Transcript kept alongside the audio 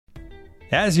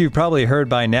As you've probably heard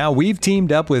by now, we've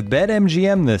teamed up with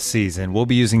BetMGM this season. We'll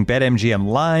be using BetMGM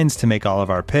lines to make all of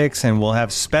our picks, and we'll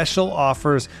have special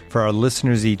offers for our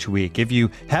listeners each week. If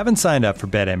you haven't signed up for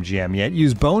BetMGM yet,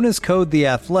 use bonus code The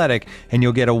Athletic, and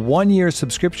you'll get a 1-year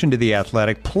subscription to The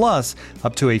Athletic, plus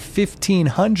up to a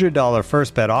 $1,500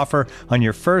 first bet offer on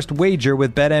your first wager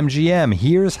with BetMGM.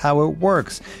 Here's how it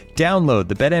works. Download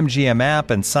the BetMGM app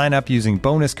and sign up using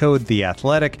bonus code The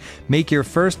Athletic. Make your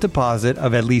first deposit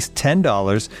of at least $10.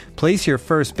 Place your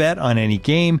first bet on any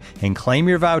game and claim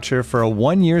your voucher for a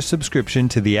 1-year subscription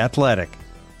to The Athletic.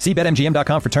 See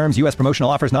BetMGM.com for terms. U.S. promotional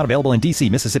offers not available in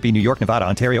D.C., Mississippi, New York, Nevada,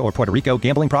 Ontario, or Puerto Rico.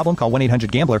 Gambling problem? Call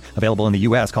 1-800-GAMBLER. Available in the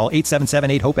U.S. Call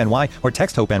 877-8-HOPE-NY or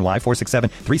text HOPE-NY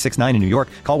 467-369 in New York.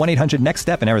 Call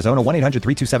 1-800-NEXT-STEP in Arizona.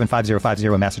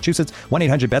 1-800-327-5050 in Massachusetts.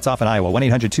 1-800-BETS-OFF in Iowa.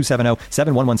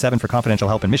 1-800-270-7117 for confidential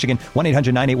help in Michigan.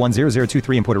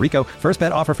 1-800-981-0023 in Puerto Rico. First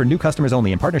bet offer for new customers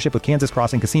only in partnership with Kansas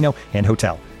Crossing Casino and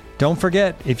Hotel. Don't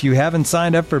forget, if you haven't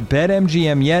signed up for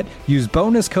BetMGM yet, use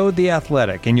bonus code The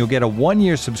Athletic, and you'll get a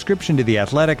 1-year subscription to The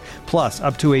Athletic, plus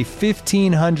up to a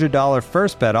 $1,500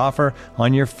 first bet offer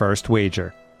on your first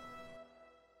wager.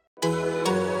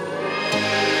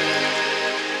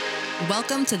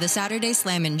 Welcome to the Saturday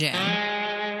Slam and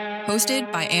Jam,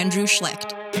 hosted by Andrew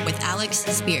Schlecht with Alex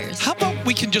Spears. How about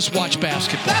we can just watch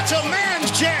basketball? That's a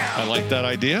man's jam! I like that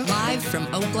idea. Live from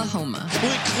Oklahoma.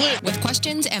 Click. With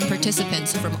questions and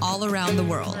participants from all around the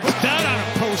world. Put that on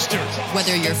a poster.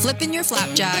 Whether you're flipping your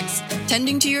flapjacks,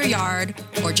 tending to your yard,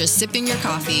 or just sipping your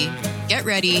coffee, get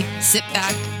ready, sit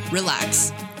back,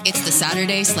 relax. It's the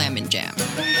Saturday Slam and Jam.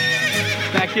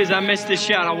 Fact is, I missed this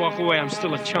shot. I'll walk away. I'm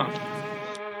still a chump.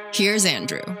 Here's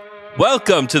Andrew.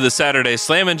 Welcome to the Saturday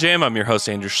Slam and Jam. I'm your host,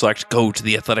 Andrew Schlecht. Go to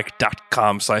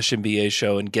theathletic.com/NBA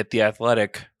show and get The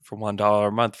Athletic for $1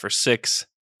 a month for 6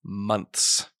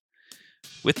 months.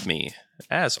 With me,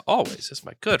 as always, is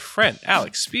my good friend,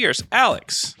 Alex Spears.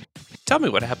 Alex, tell me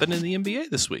what happened in the NBA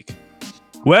this week.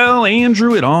 Well,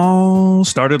 Andrew, it all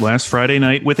started last Friday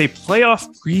night with a playoff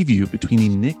preview between the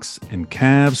Knicks and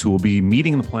Cavs, who will be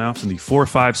meeting in the playoffs in the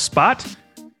 4-5 spot.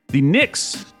 The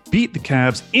Knicks beat the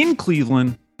Cavs in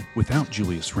Cleveland without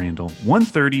Julius Randle,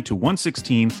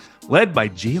 130-116, led by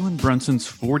Jalen Brunson's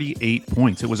 48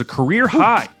 points. It was a career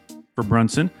high for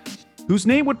Brunson, whose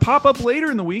name would pop up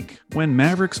later in the week when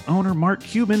Mavericks owner Mark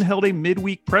Cuban held a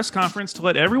midweek press conference to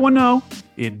let everyone know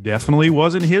it definitely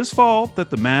wasn't his fault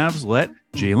that the Mavs let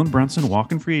Jalen Brunson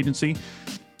walk in free agency.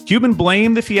 Cuban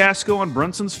blamed the fiasco on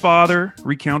Brunson's father,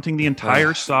 recounting the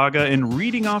entire saga and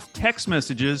reading off text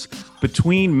messages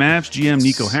between Mavs GM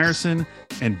Nico Harrison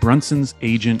and Brunson's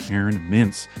agent Aaron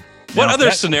Mintz. What other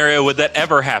scenario would that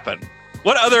ever happen?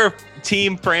 What other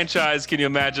team franchise can you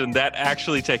imagine that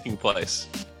actually taking place?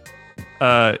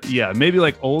 Yeah, maybe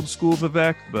like old school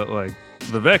Vivek, but like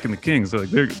Vivek and the Kings,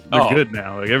 they're good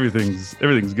now. Like everything's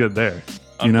good there.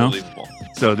 You know? Unbelievable.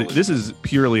 So this is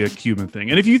purely a Cuban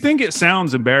thing. And if you think it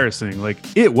sounds embarrassing, like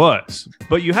it was,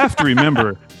 but you have to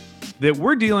remember that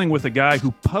we're dealing with a guy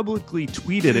who publicly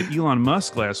tweeted at Elon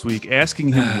Musk last week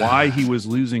asking him why he was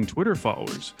losing Twitter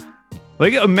followers.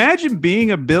 Like, imagine being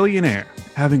a billionaire,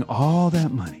 having all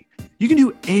that money. You can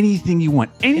do anything you want.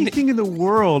 Anything in the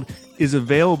world is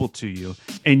available to you.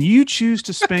 And you choose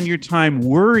to spend your time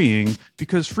worrying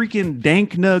because freaking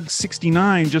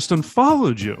Danknug69 just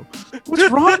unfollowed you.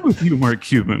 What's wrong with you, Mark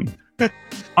Cuban?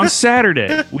 On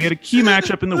Saturday, we had a key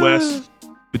matchup in the West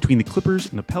between the Clippers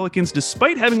and the Pelicans.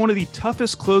 Despite having one of the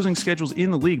toughest closing schedules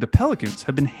in the league, the Pelicans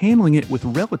have been handling it with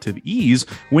relative ease,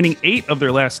 winning 8 of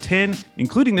their last 10,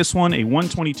 including this one, a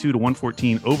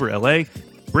 122-114 over LA.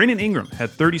 Brandon Ingram had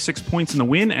 36 points in the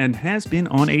win and has been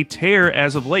on a tear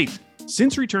as of late.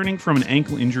 Since returning from an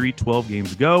ankle injury 12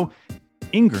 games ago,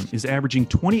 Ingram is averaging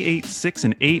 28, 6,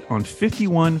 and 8 on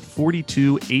 51,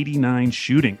 42, 89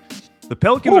 shooting. The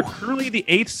Pelicans are currently the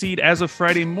 8th seed as of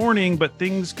Friday morning, but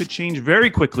things could change very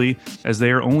quickly as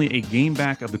they are only a game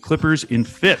back of the Clippers in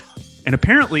 5th. And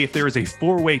apparently, if there is a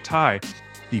 4-way tie,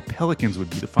 the Pelicans would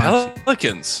be the 5th seed.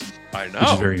 Pelicans. I know. Which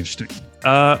is very interesting.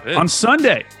 On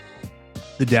Sunday,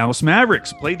 the Dallas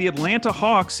Mavericks played the Atlanta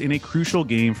Hawks in a crucial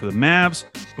game for the Mavs.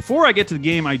 Before I get to the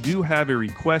game, I do have a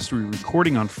request. We're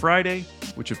recording on Friday,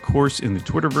 which of course in the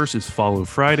Twitterverse is Follow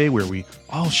Friday, where we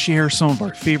all share some of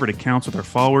our favorite accounts with our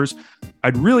followers.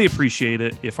 I'd really appreciate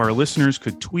it if our listeners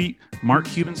could tweet Mark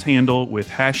Cuban's handle with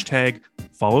hashtag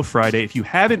Follow Friday. If you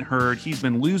haven't heard, he's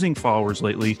been losing followers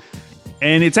lately.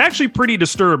 And it's actually pretty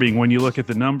disturbing when you look at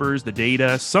the numbers, the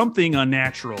data. Something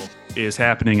unnatural is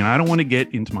happening, and I don't want to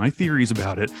get into my theories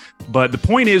about it. But the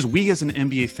point is, we as an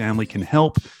NBA family can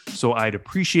help, so I'd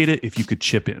appreciate it if you could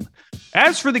chip in.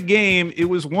 As for the game, it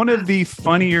was one of the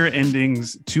funnier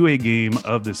endings to a game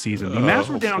of the season. The Mavs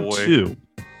were down 2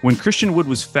 when Christian Wood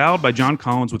was fouled by John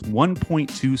Collins with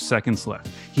 1.2 seconds left.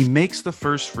 He makes the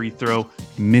first free throw,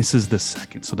 misses the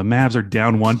second. So the Mavs are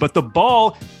down 1, but the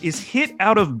ball is hit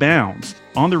out of bounds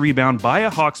on the rebound by a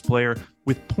Hawks player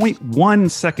with 0.1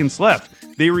 seconds left.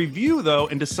 They review, though,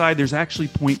 and decide there's actually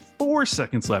 0.4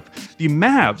 seconds left. The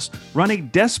Mavs run a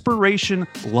desperation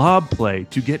lob play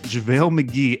to get JaVale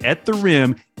McGee at the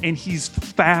rim, and he's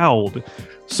fouled.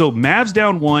 So Mavs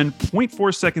down 1,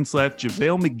 0.4 seconds left,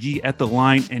 JaVale McGee at the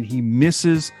line, and he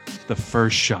misses the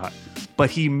first shot. But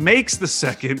he makes the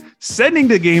second, sending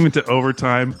the game into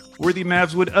overtime, where the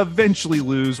Mavs would eventually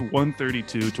lose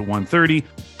 132-130,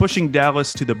 pushing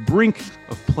Dallas to the brink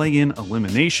of play-in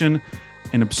elimination.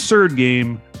 An absurd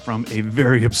game from a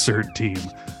very absurd team.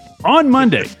 On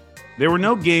Monday, there were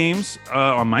no games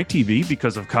on my TV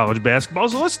because of college basketball,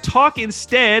 so let's talk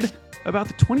instead about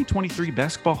the 2023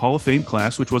 Basketball Hall of Fame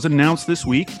class, which was announced this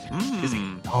week. Is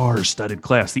a star-studded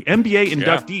class. The NBA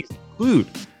inductees include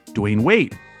Dwayne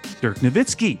Wade, Dirk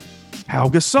Nowitzki, Pau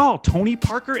Gasol, Tony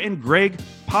Parker, and Greg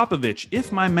Popovich.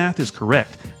 If my math is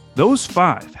correct, those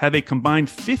 5 have a combined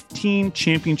 15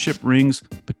 championship rings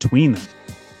between them.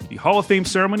 The Hall of Fame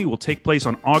ceremony will take place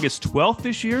on August 12th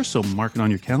this year, so mark it on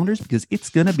your calendars because it's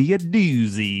going to be a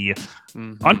doozy.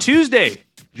 On Tuesday,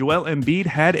 Joel Embiid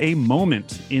had a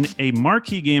moment in a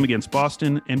marquee game against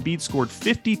Boston. Embiid scored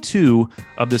 52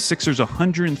 of the Sixers'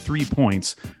 103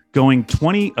 points, going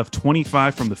 20 of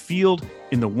 25 from the field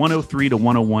in the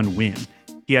 103-101 win.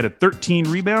 He had 13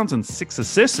 rebounds and 6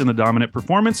 assists in the dominant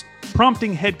performance,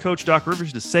 prompting head coach Doc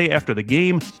Rivers to say after the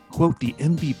game, quote, "The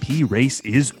MVP race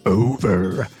is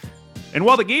over." And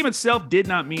while the game itself did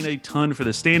not mean a ton for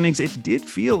the standings, it did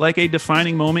feel like a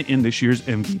defining moment in this year's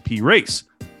MVP race.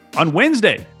 On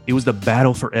Wednesday, it was the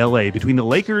battle for LA between the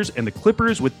Lakers and the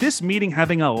Clippers, with this meeting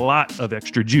having a lot of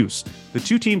extra juice. The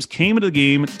two teams came into the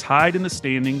game tied in the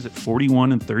standings at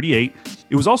 41 and 38.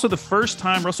 It was also the first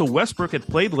time Russell Westbrook had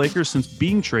played the Lakers since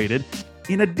being traded.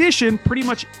 In addition, pretty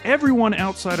much everyone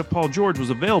outside of Paul George was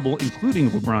available, including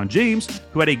LeBron James,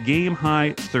 who had a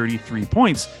game-high 33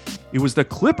 points. It was the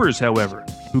Clippers, however,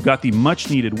 who got the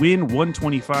much-needed win,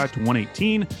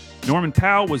 125-118. Norman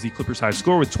Powell was the Clippers' high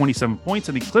scorer with 27 points,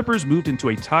 and the Clippers moved into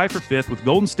a tie for 5th with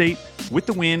Golden State with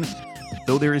the win,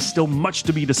 though there is still much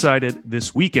to be decided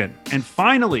this weekend. And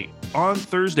finally, on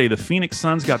Thursday, the Phoenix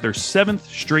Suns got their 7th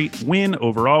straight win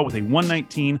overall with a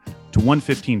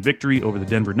 119-115 victory over the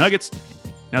Denver Nuggets.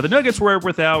 Now, the Nuggets were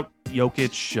without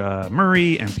Jokic,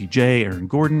 Murray, MPJ, Aaron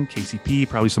Gordon, KCP,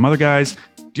 probably some other guys.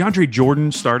 DeAndre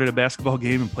Jordan started a basketball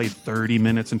game and played 30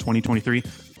 minutes in 2023.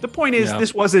 The point is,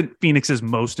 this wasn't Phoenix's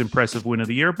most impressive win of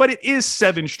the year, but it is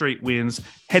 7 straight wins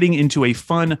heading into a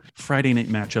fun Friday night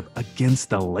matchup against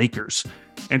the Lakers.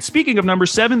 And speaking of number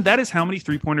 7, that is how many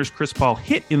three-pointers Chris Paul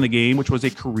hit in the game, which was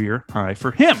a career high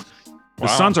for him. The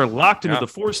Suns are locked into the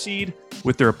 4 seed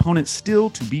with their opponent still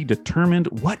to be determined.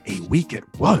 What a week it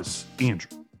was,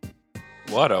 Andrew.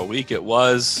 What a week it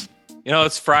was. You know,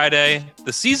 it's Friday.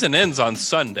 The season ends on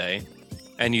Sunday.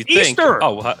 And you think,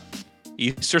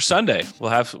 Easter Sunday.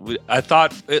 I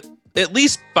thought at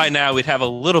least by now we'd have a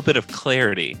little bit of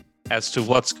clarity as to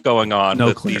what's going on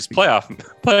with these playoff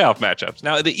matchups.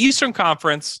 Now, the Eastern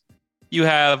Conference, you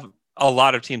have a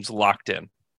lot of teams locked in.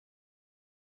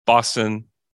 Boston,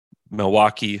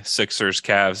 Milwaukee, Sixers,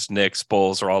 Cavs, Knicks,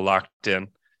 Bulls are all locked in.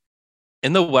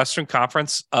 In the Western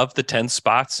Conference, of the 10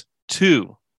 spots,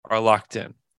 2 are locked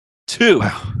in. 2.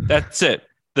 Wow. That's it.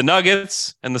 The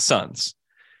Nuggets and the Suns.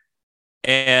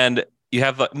 And you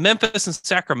have Memphis and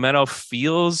Sacramento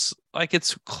feels like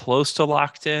it's close to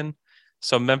locked in.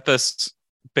 So Memphis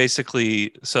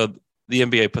basically, so the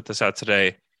NBA put this out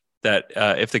today that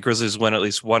if the Grizzlies win at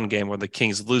least one game or the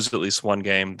Kings lose at least one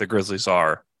game, the Grizzlies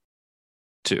are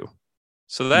 2.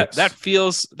 So that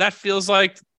feels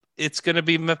like it's going to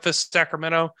be Memphis,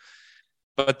 Sacramento.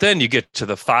 But then you get to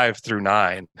the 5 through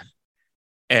 9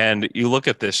 and you look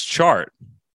at this chart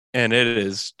and it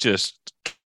is just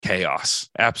chaos,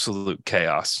 absolute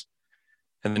chaos.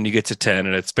 And then you get to 10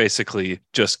 and it's basically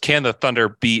just, can the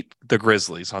Thunder beat the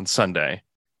Grizzlies on Sunday?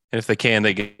 And if they can,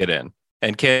 they get in.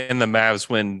 And can the Mavs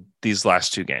win these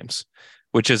last 2 games,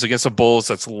 which is against the Bulls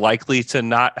that's likely to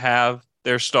not have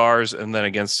their stars, and then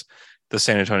against the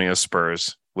San Antonio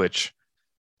Spurs, which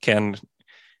can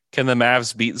the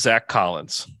Mavs beat Zach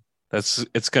Collins?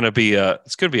 It's going to be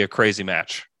a crazy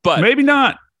match, but maybe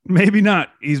not. Maybe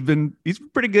not. He's been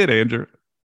pretty good, Andrew.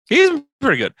 He's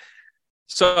pretty good.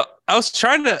 So I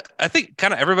think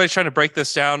kind of everybody's trying to break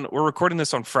this down. We're recording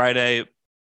this on Friday.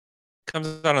 Comes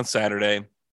out on Saturday.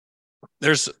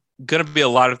 There's going to be a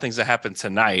lot of things that happen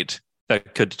tonight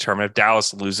that could determine if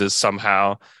Dallas loses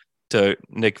somehow to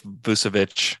Nick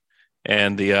Vucevic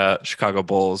and the Chicago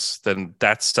Bulls, then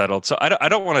that's settled. So I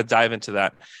don't want to dive into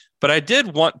that. But I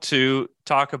did want to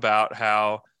talk about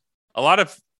how a lot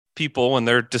of people, when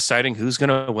they're deciding who's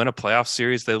going to win a playoff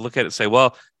series, they look at it and say,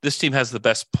 well, this team has the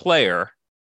best player.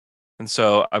 And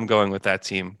so I'm going with that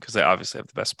team because they obviously have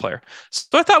the best player.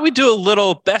 So I thought we'd do a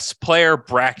little best player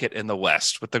bracket in the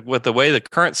West with the way the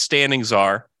current standings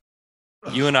are.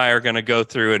 You and I are going to go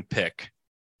through and pick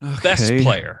best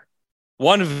player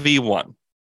 1v1.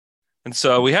 And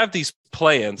so we have these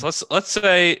play-ins. Let's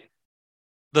say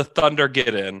the Thunder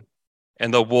get in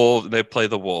and they play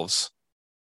the Wolves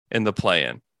in the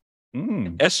play-in.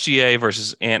 SGA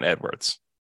versus Ant Edwards.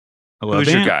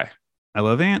 Who's your guy? I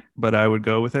love Ant, but I would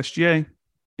go with SGA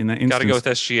in that instance. Got to go with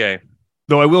SGA.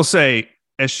 Though I will say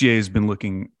SGA has been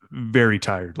looking very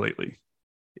tired lately.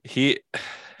 He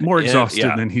more exhausted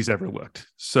than he's ever looked.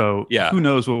 So who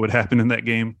knows what would happen in that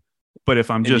game. But if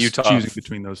I'm just choosing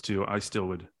between those two, I still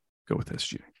would go with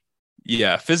SGA.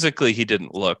 Yeah, physically he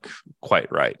didn't look quite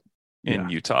right in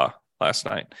Utah last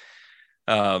night.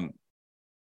 And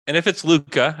if it's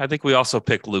Luka, I think we also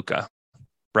pick Luka,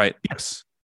 right? Yes,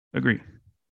 agree.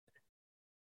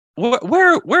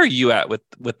 Where are you at with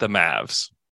the Mavs?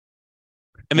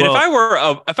 I mean, if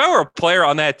I were a player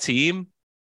on that team,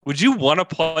 would you want to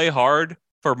play hard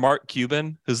for Mark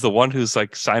Cuban, who's the one who's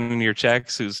like signing your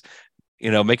checks, who's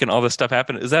making all this stuff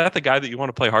happen? Is that the guy that you want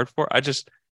to play hard for? I just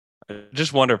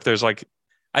wonder if there's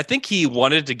I think he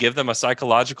wanted to give them a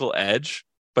psychological edge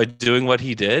by doing what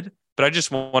he did, but I just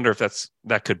wonder if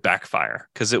that could backfire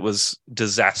because it was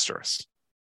disastrous.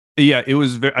 Yeah, it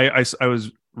was.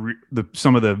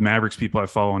 Some of the Mavericks people I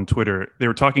follow on Twitter, they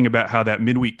were talking about how that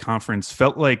midweek conference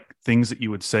felt like things that you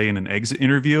would say in an exit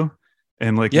interview,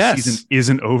 and the season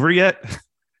isn't over yet.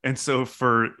 And so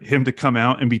for him to come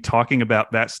out and be talking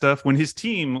about that stuff when his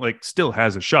team still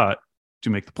has a shot to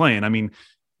make the play-in. I mean,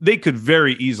 they could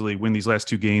very easily win these last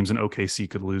two games, and OKC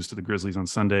could lose to the Grizzlies on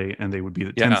Sunday, and they would be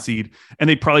the 10th seed, and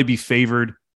they'd probably be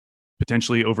favored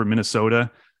potentially over Minnesota,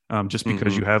 just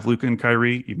because you have Luka and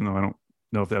Kyrie, even though I don't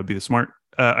know if that would be the smart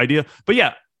idea. But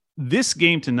yeah, this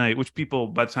game tonight, which people,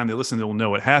 by the time they listen, they'll know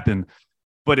what happened,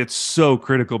 but it's so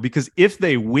critical because if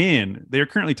they win, they're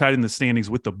currently tied in the standings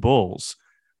with the Bulls.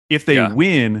 If they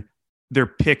win, their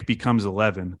pick becomes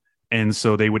 11. And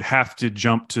so they would have to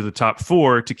jump to the top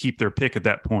 4 to keep their pick at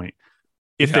that point.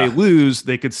 If they lose,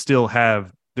 they could still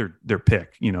have their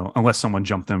pick, unless someone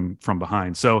jumped them from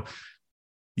behind. So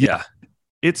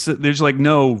there's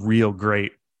no real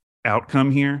great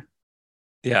outcome here.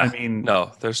 Yeah. I mean,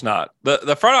 no, there's not.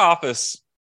 The front office,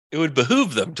 it would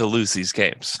behoove them to lose these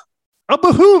games.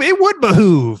 It would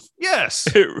behoove. Yes.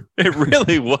 It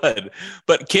really would.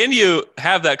 But can you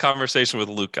have that conversation with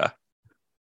Luka?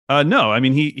 No, I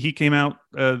mean, he came out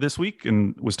this week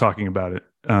and was talking about it.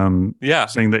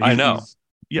 Saying that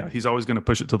he's always going to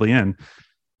push it to the end,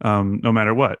 no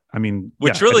matter what. I mean,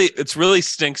 it's really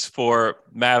stinks for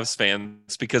Mavs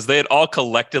fans because they had all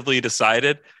collectively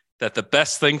decided that the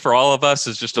best thing for all of us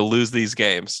is just to lose these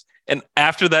games. And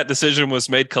after that decision was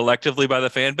made collectively by the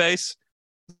fan base,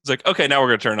 it's like, okay, now we're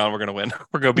going to turn on. We're going to win.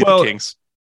 We're going to beat the Kings.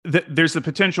 There's the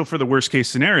potential for the worst case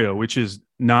scenario, which is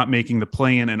not making the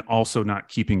play-in and also not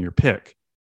keeping your pick.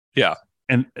 Yeah.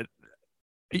 And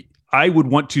I would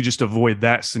want to just avoid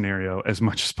that scenario as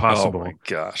much as possible. Oh my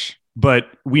gosh. But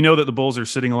we know that the Bulls are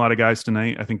sitting a lot of guys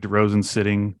tonight. I think DeRozan's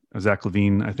sitting. Zach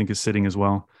LaVine, I think, is sitting as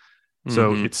well.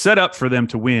 So it's set up for them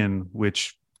to win,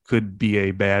 which could be a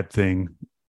bad thing,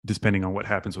 depending on what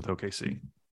happens with OKC.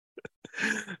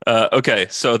 Okay,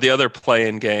 so the other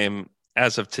play-in game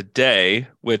as of today,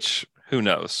 which who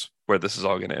knows where this is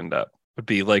all going to end up, would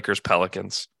be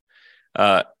Lakers-Pelicans.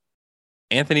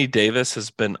 Anthony Davis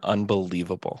has been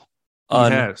unbelievable.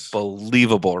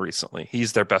 Unbelievable recently.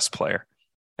 He's their best player.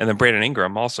 And then Brandon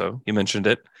Ingram also, you mentioned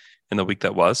it in the week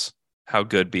that was, how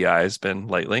good BI has been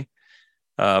lately.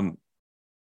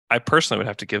 I personally would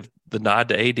have to give the nod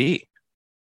to AD.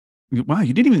 Wow,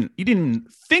 you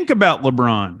didn't think about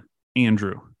LeBron,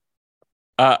 Andrew.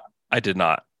 I did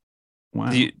not. Wow.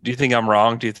 Do you think I'm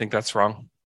wrong? Do you think that's wrong?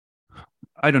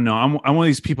 I don't know. I'm one of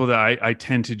these people that I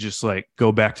tend to just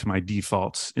go back to my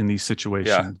defaults in these situations.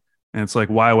 Yeah. And it's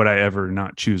why would I ever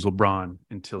not choose LeBron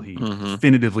until he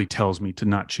definitively tells me to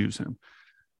not choose him?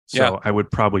 So I would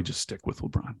probably just stick with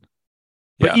LeBron.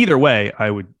 But either way,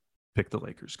 I would pick the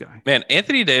Lakers guy. Man,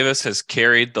 Anthony Davis has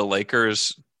carried the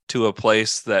Lakers to a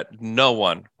place that no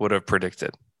one would have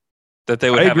predicted that they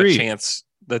would I have agree. a chance.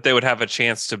 That they would have a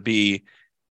chance to be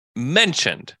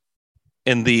mentioned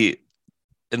to be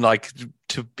in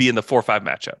the 4-5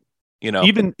 matchup. You know,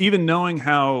 even knowing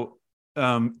how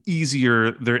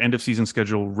easier their end of season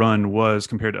schedule run was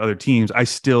compared to other teams, I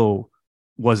still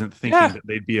wasn't thinking that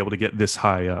they'd be able to get this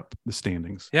high up the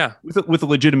standings. Yeah, with a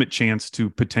legitimate chance to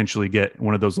potentially get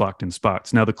one of those locked in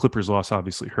spots. Now the Clippers loss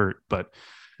obviously hurt, but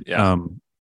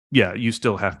you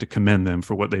still have to commend them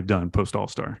for what they've done post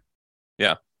All-Star.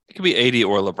 Yeah, it could be AD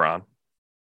or LeBron.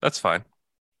 That's fine.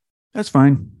 That's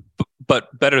fine,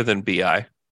 but better than BI.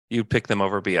 You'd pick them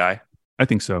over BI. I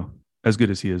think so. As good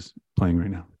as he is playing right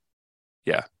now.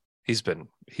 Yeah, he's been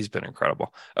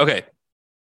incredible. Okay,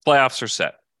 playoffs are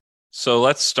set. So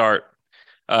let's start.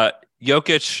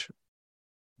 Jokic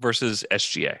versus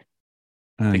SGA.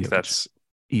 I think that's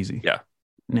easy. Yeah,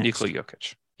 Next. Nikola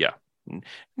Jokic. Yeah.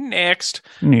 Next.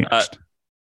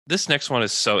 This next one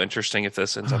is so interesting if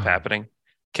this ends up happening.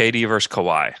 KD versus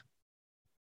Kawhi.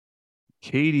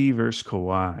 KD versus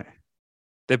Kawhi.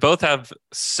 They both have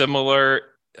similar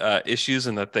issues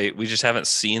in that we just haven't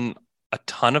seen a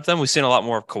ton of them. We've seen a lot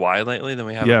more of Kawhi lately than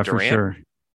we have of Durant. For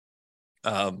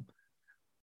sure.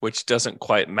 Which doesn't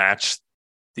quite match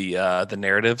the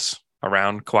narratives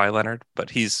around Kawhi Leonard, but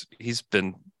he's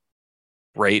been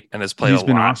great and has played a lot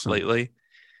awesome lately.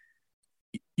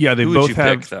 Yeah, they Who both would you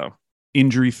have pick, though?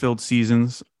 Injury-filled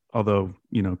seasons, although,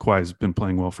 Kawhi's been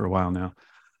playing well for a while now.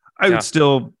 I would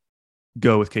still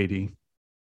go with KD.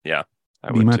 Yeah,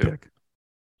 I Be would my too. pick.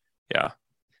 Yeah,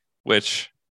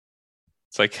 which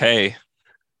it's like, hey,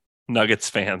 Nuggets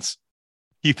fans,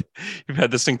 you've had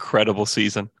this incredible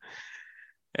season,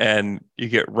 and you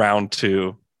get round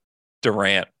 2,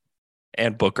 Durant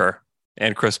and Booker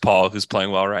and Chris Paul, who's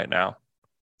playing well right now.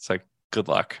 It's like, good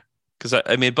luck. Because,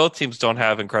 I mean, both teams don't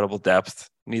have incredible depth.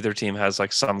 Neither team has,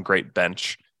 some great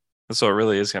bench. And so it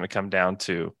really is going to come down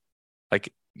to,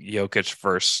 Jokic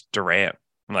versus Durant.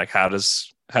 And, how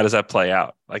does that play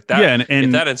out? Like that, and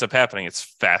if that ends up happening, it's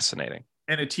fascinating.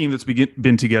 And a team that's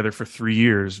been together for 3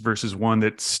 years versus one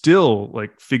that's still,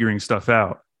 figuring stuff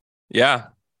out. Yeah.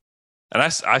 And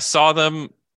I saw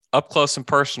them up close and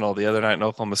personal the other night in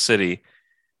Oklahoma City.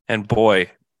 And,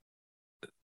 boy,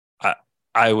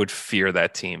 I would fear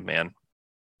that team, man.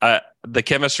 The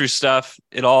chemistry stuff,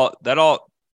 that all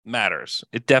matters.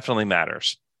 It definitely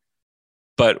matters.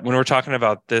 But when we're talking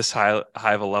about this high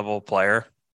of a level player,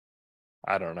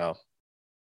 I don't know.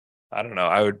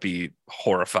 I would be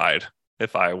horrified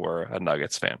if I were a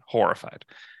Nuggets fan. Horrified.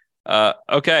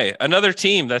 Okay, another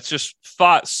team that's just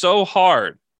fought so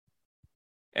hard,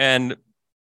 and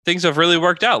things have really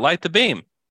worked out. Light the beam,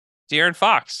 De'Aaron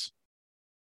Fox.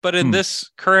 But in this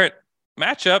current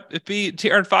matchup, it'd be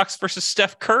De'Aaron Fox versus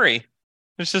Steph Curry.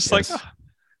 It's just I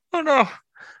don't know.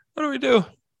 What do we do?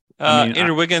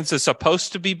 Andrew Wiggins is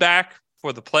supposed to be back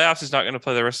for the playoffs. He's not going to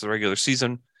play the rest of the regular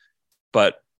season,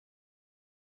 but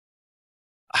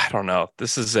I don't know.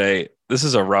 This is a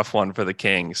rough one for the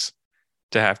Kings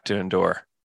to have to endure.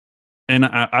 And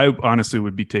I honestly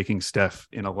would be taking Steph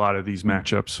in a lot of these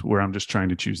matchups where I'm just trying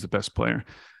to choose the best player.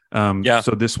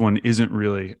 So this one isn't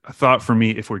really a thought for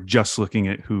me if we're just looking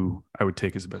at who I would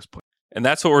take as the best player. And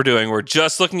that's what we're doing. We're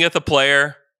just looking at the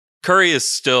player. Curry is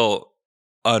still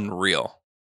unreal.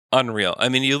 I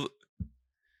mean,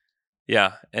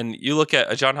 and you look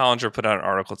at John Hollinger put out an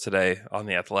article today on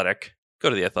The Athletic. Go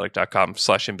to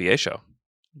theathletic.com/NBA show.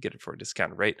 Get it for a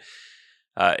discounted rate.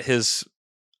 His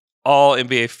all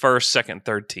NBA first, second,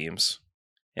 third teams.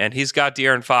 And he's got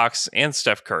De'Aaron Fox and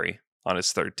Steph Curry on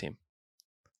his third team.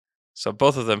 So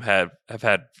both of them have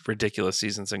had ridiculous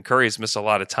seasons, and Curry's missed a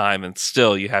lot of time, and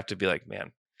still you have to be like,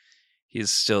 man,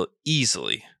 he's still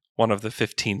easily one of the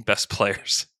 15 best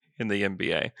players in the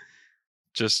NBA.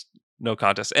 Just no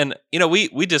contest. And,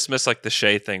 we dismiss the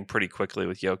Shea thing pretty quickly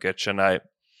with Jokic, and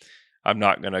I'm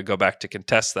not going to go back to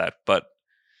contest that, but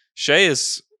Shea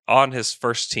is on his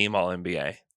first team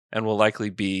All-NBA and will likely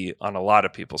be on a lot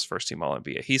of people's first team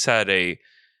All-NBA. He's had a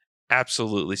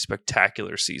absolutely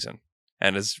spectacular season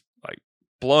and is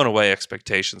blown away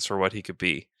expectations for what he could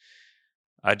be.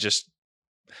 I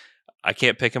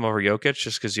can't pick him over Jokic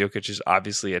just because Jokic is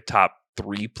obviously a top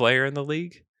 3 player in the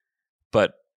league,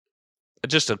 but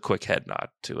just a quick head nod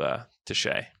to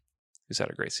Shea, who's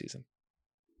had a great season.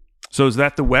 So is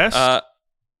that the West?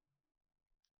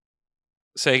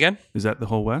 Say again? Is that the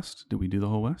whole West? Did we do the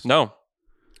whole West? No.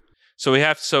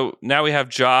 So now we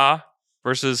have Ja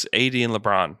versus AD and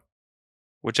LeBron.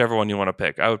 Whichever one you want to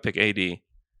pick. I would pick AD.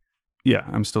 Yeah,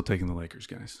 I'm still taking the Lakers,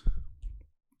 guys.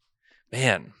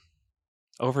 Man.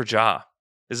 over Ja?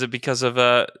 Is it because of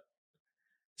the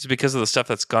stuff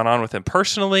that's gone on with him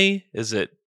personally? Is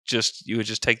it just you would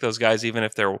just take those guys even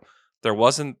if there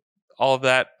wasn't all of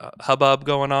that hubbub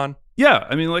going on? Yeah,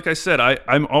 I mean, like I said,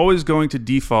 I'm always going to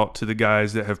default to the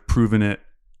guys that have proven it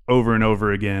over and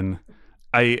over again.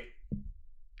 It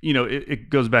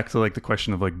goes back to like the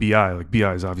question of like BI. Like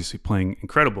BI is obviously playing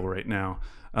incredible right now.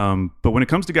 But when it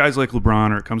comes to guys like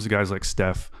LeBron or it comes to guys like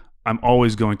Steph, I'm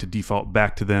always going to default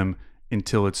back to them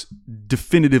until it's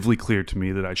definitively clear to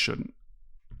me that I shouldn't.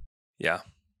 Yeah.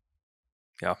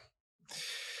 Yeah.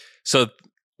 So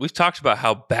we've talked about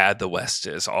how bad the West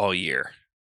is all year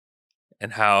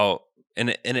and how, and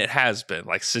it has been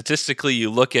like statistically, you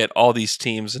look at all these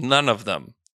teams, none of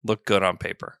them look good on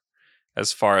paper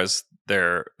as far as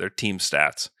their team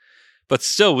stats, but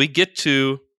still we get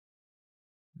to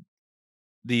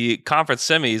the conference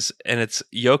semis and it's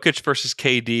Jokic versus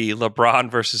KD, LeBron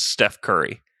versus Steph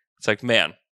Curry. It's like,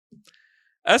 man,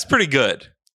 that's pretty good.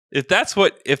 If that's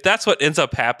what ends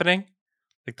up happening,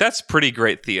 like that's pretty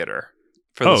great theater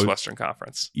for this Western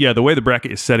Conference. Yeah, the way the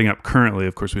bracket is setting up currently,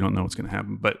 of course we don't know what's going to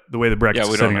happen, but the way the bracket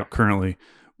is setting up currently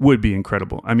would be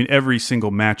incredible. I mean, every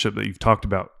single matchup that you've talked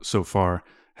about so far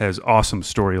has awesome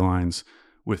storylines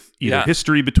with either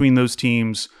history between those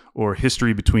teams or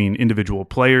history between individual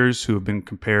players who have been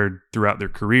compared throughout their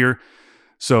career.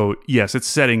 So, yes, it's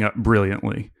setting up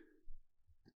brilliantly.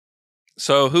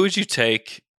 So, who would you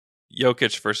take,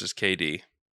 Jokic versus KD?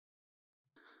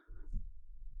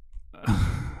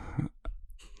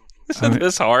 Isn't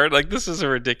this hard? Like, this is a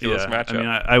ridiculous matchup. I mean,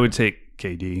 I would take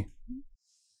KD.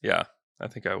 Yeah, I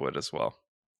think I would as well.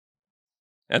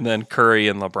 And then Curry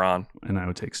and LeBron. And I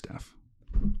would take Steph.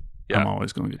 Yeah. I'm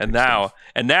always going to take Steph.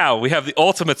 And now we have the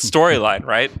ultimate storyline,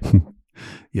 right?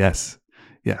 Yes.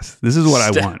 Yes. This is what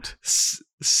I want.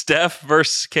 Steph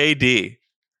versus KD.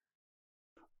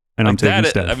 And I'm taking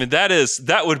Steph. I mean,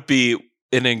 that would be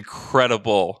an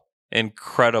incredible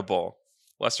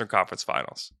Western Conference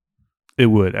Finals. It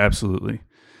would, absolutely.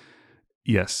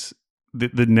 Yes.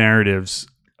 The narratives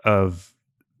of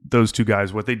those two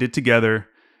guys, what they did together,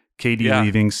 KD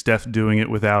leaving, Steph doing it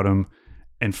without him,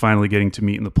 and finally getting to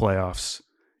meet in the playoffs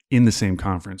in the same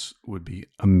conference would be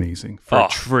amazing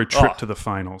for a trip to the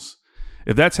finals.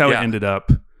 If that's how it ended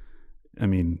up, I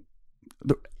mean,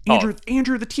 Andrew,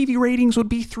 the TV ratings would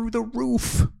be through the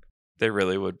roof. They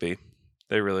really would be.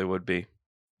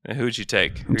 And who would you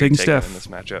take? I'm taking Steph in this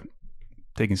matchup.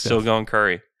 Taking Steph. Still going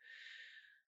Curry.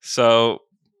 So,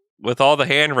 with all the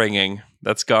hand wringing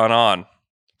that's gone on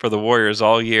for the Warriors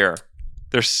all year,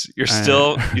 you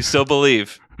still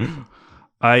believe.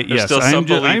 I'm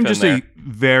just a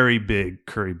very big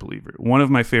Curry believer. One of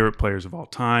my favorite players of all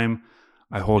time.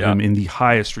 I hold him in the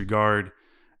highest regard.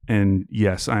 And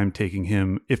yes, I'm taking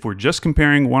him. If we're just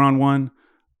comparing one-on-one,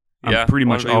 I'm pretty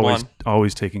much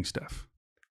always taking Steph.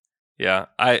 Yeah,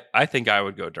 I think I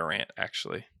would go Durant,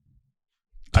 actually.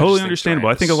 Totally understandable.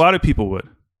 I think a lot of people would.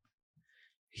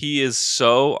 He is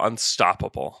so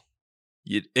unstoppable.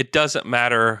 It doesn't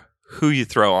matter who you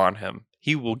throw on him.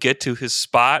 He will get to his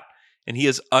spot, and he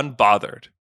is unbothered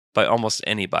by almost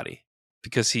anybody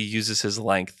because he uses his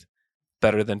length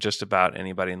better than just about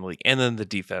anybody in the league. And then the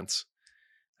defense.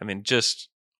 I mean, just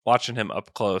watching him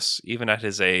up close, even at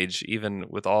his age, even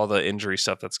with all the injury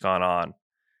stuff that's gone on,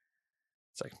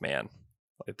 it's like, man,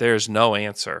 like there's no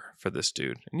answer for this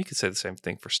dude. And you could say the same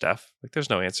thing for Steph. Like there's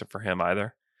no answer for him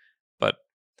either. But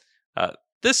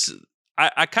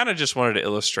I kind of just wanted to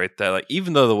illustrate that, like,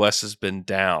 even though the West has been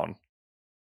down,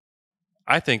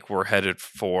 I think we're headed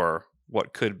for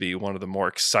what could be one of the more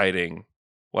exciting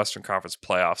Western Conference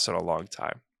playoffs in a long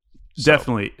time.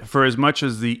 Definitely. For as much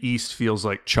as the East feels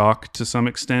like chalk to some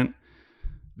extent,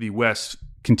 the West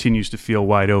continues to feel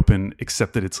wide open,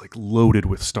 except that it's like loaded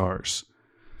with stars.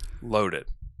 Loaded.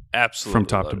 Absolutely. From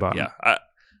top to bottom. Yeah.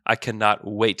 I cannot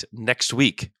wait. Next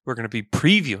week, we're going to be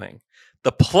previewing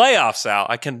the playoffs, Al.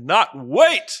 I cannot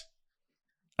wait.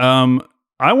 I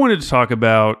wanted to talk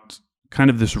about kind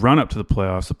of this run up to the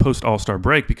playoffs, the post All-Star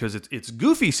break, because it's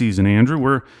goofy season, Andrew.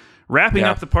 We're wrapping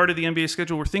up the part of the NBA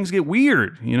schedule where things get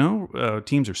weird. You know,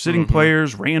 teams are sitting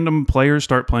players, random players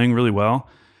start playing really well,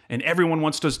 and everyone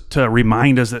wants to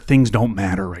remind us that things don't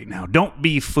matter right now. Don't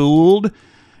be fooled.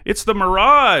 It's the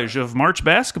mirage of March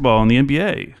basketball in the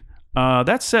NBA.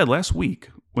 That said, last week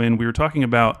when we were talking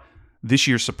about this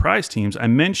year's surprise teams, I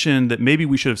mentioned that maybe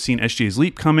we should have seen SGA's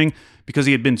leap coming because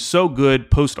he had been so good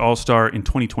post All-Star in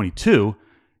 2022,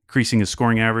 increasing his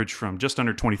scoring average from just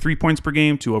under 23 points per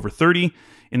game to over 30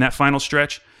 in that final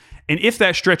stretch. And if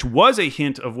that stretch was a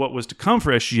hint of what was to come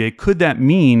for SGA, could that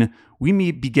mean we may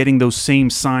be getting those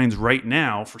same signs right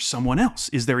now for someone else?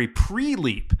 Is there a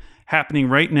pre-leap happening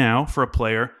right now for a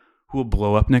player who will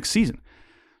blow up next season.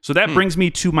 So that brings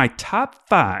me to my top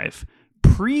 5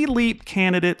 pre-leap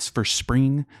candidates for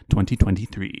spring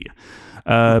 2023.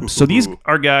 So these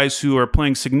are guys who are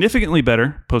playing significantly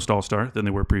better post-All-Star than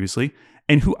they were previously,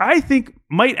 and who I think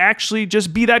might actually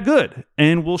just be that good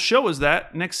and will show us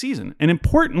that next season. And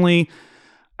importantly,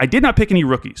 I did not pick any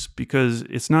rookies because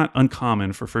it's not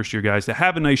uncommon for first-year guys to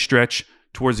have a nice stretch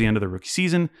towards the end of the rookie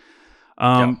season.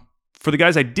 For the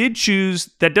guys I did choose,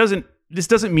 this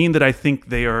doesn't mean that I think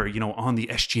they are, on the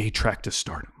SGA track to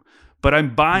stardom. But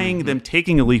I'm buying them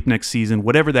taking a leap next season,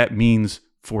 whatever that means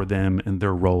for them and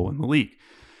their role in the league.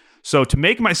 So to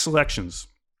make my selections,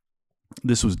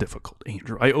 this was difficult,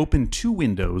 Andrew. I opened 2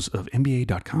 windows of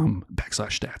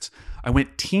NBA.com/stats. I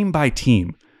went team by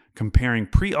team, comparing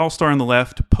pre-All-Star on the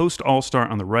left, post-All-Star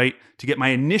on the right, to get my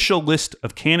initial list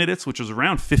of candidates, which was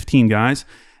around 15 guys,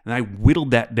 and I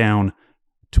whittled that down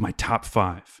to my top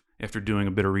 5 after doing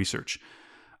a bit of research.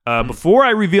 Before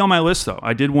I reveal my list, though,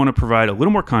 I did want to provide a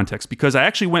little more context because I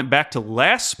actually went back to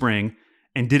last spring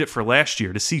and did it for last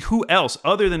year to see who else,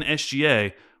 other than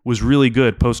SGA, was really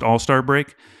good post-All-Star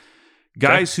break.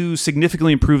 Guys who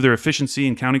significantly improved their efficiency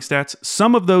and counting stats.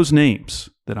 Some of those names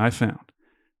that I found: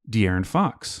 De'Aaron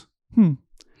Fox,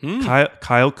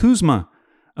 Kyle Kuzma,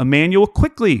 Emmanuel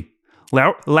Quickley,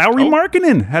 Lauri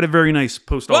Markkanen had a very nice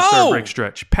post-All-Star break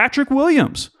stretch. Patrick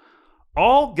Williams.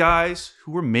 All guys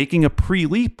who were making a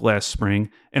pre-leap last spring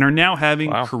and are now having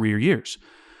career years.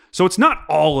 So it's not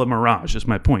all a mirage, is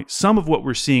my point. Some of what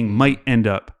we're seeing might end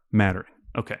up mattering.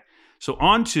 Okay, so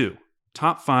on to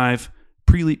top 5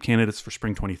 pre-leap candidates for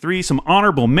spring 23. Some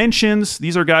honorable mentions.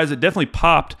 These are guys that definitely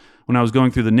popped when I was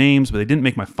going through the names, but they didn't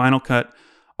make my final cut.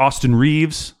 Austin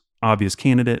Reeves, obvious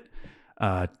candidate.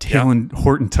 Talen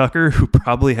Horton-Tucker, who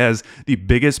probably has the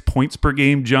biggest points per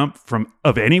game jump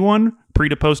of anyone pre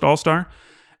to post All-Star.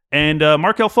 And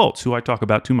Markelle Fultz, who I talk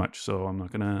about too much, so I'm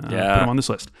not going to put him on this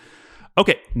list.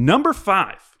 Okay, number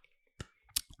 5,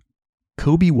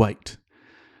 Coby White.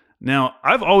 Now,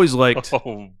 I've always liked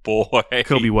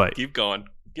Coby White. Keep going.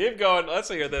 Let's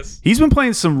hear this. He's been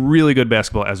playing some really good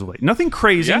basketball as of late. Nothing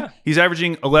crazy. Yeah. He's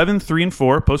averaging 11, 3, and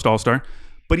 4 post All-Star.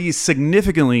 But he's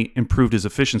significantly improved his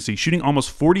efficiency, shooting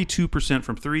almost 42%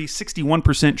 from 3,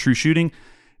 61% true shooting.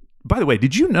 By the way,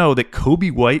 did you know that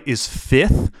Coby White is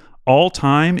 5th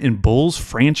all-time in Bulls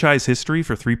franchise history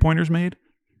for three-pointers made?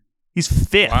 He's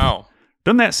 5th. Wow.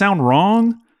 Doesn't that sound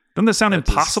wrong? Doesn't that sound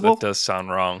impossible? That does sound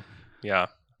wrong. Yeah.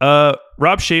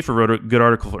 Rob Schaefer wrote a good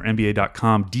article for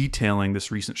NBA.com detailing this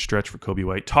recent stretch for Coby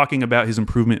White, talking about his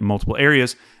improvement in multiple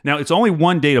areas. Now, it's only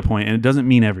one data point, and it doesn't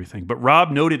mean everything. But Rob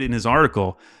noted in his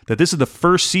article that this is the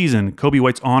first season Coby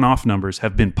White's on-off numbers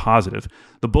have been positive.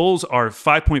 The Bulls are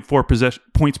 5.4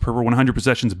 points per 100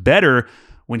 possessions better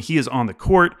when he is on the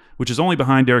court, which is only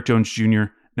behind Derrick Jones Jr. and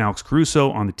Alex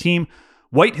Caruso on the team.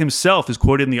 White himself is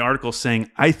quoted in the article saying,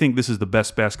 "I think this is the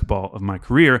best basketball of my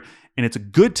career, and it's a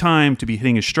good time to be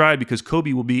hitting his stride because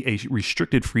Coby will be a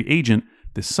restricted free agent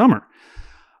this summer."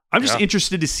 I'm just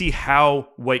interested to see how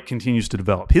White continues to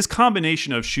develop. His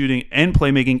combination of shooting and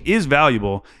playmaking is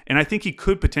valuable, and I think he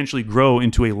could potentially grow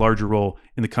into a larger role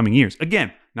in the coming years.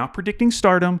 Again, not predicting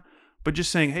stardom, but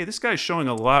just saying, hey, this guy's showing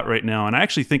a lot right now, and I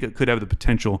actually think it could have the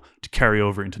potential to carry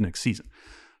over into next season.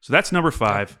 So that's number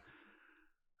 5.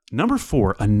 Number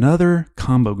 4, another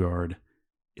combo guard.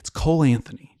 It's Cole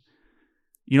Anthony.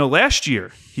 Last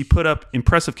year, he put up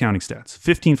impressive counting stats,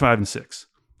 15, 5, and 6.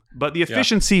 But the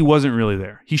efficiency wasn't really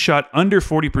there. He shot under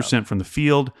 40% from the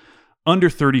field, under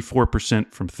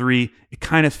 34% from 3. It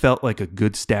kind of felt like a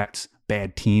good stats,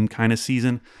 bad team kind of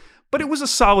season. But it was a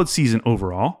solid season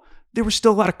overall. There were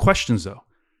still a lot of questions, though.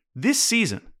 This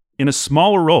season, in a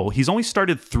smaller role, he's only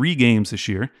started 3 games this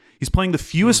year. He's playing the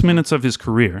fewest minutes of his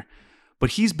career.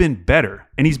 But he's been better,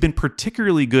 and he's been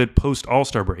particularly good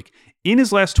post-All-Star break. In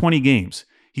his last 20 games,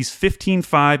 he's 15,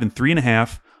 5, and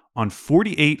 3.5 on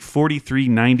 48, 43,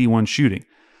 91 shooting.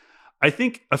 I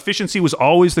think efficiency was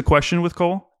always the question with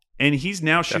Cole, and he's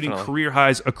now shooting career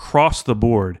highs across the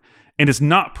board, and is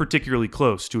not particularly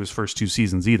close to his first 2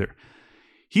 seasons either.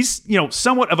 He's,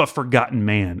 somewhat of a forgotten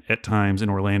man at times in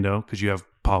Orlando because you have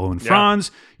Paulo and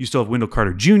Franz. You still have Wendell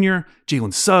Carter Jr.,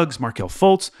 Jalen Suggs, Markelle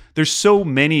Fultz. There's so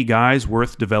many guys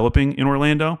worth developing in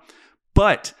Orlando.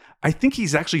 But I think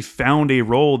he's actually found a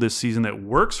role this season that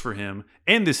works for him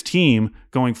and this team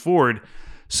going forward.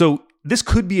 So this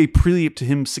could be a prelude to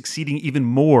him succeeding even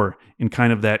more in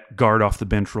kind of that guard off the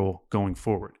bench role going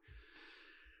forward.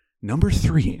 Number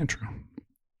 3, Andrew.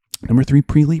 Number 3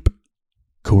 pre-leap,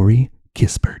 Corey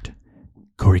Kispert.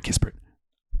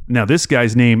 Now, this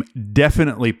guy's name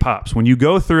definitely pops. When you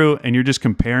go through and you're just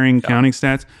comparing counting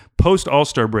stats, post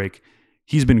All-Star break,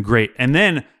 he's been great. And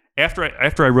then after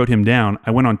I wrote him down,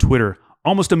 I went on Twitter,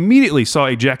 almost immediately saw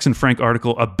a Jackson Frank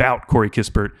article about Corey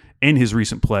Kispert and his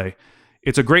recent play.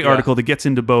 It's a great article that gets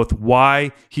into both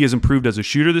why he has improved as a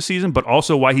shooter this season, but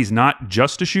also why he's not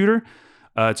just a shooter.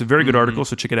 It's a very good article,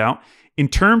 so check it out. In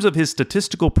terms of his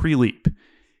statistical pre-leap,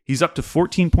 he's up to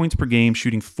 14 points per game,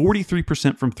 shooting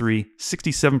 43% from three,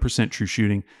 67% true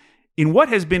shooting. In what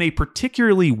has been a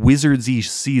particularly Wizards-y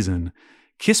season,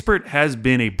 Kispert has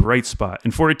been a bright spot.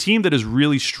 And for a team that has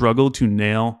really struggled to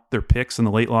nail their picks in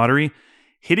the late lottery,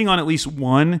 hitting on at least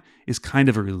one is kind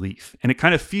of a relief. And it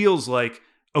kind of feels like,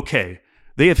 okay,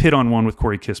 they have hit on one with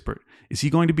Corey Kispert. Is he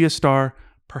going to be a star?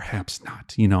 Perhaps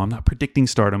not. I'm not predicting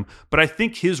stardom, but I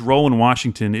think his role in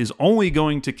Washington is only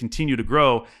going to continue to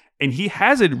grow, and he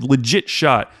has a legit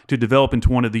shot to develop into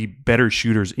one of the better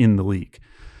shooters in the league.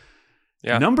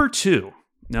 Yeah. Number 2.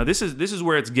 Now this is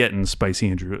where it's getting spicy,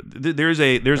 Andrew. There's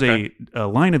a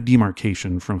line of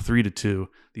demarcation from 3 to 2.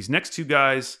 These next two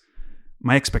guys,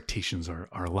 my expectations are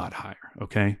a lot higher.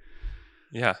 Okay.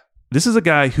 Yeah. This is a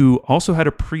guy who also had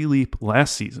a pre-leap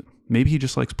last season. Maybe he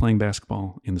just likes playing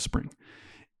basketball in the spring.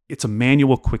 It's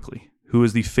Immanuel Quickley, who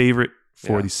is the favorite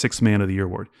for the Sixth Man of the Year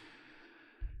award.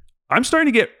 I'm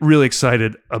starting to get really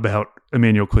excited about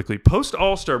Immanuel Quickley. Post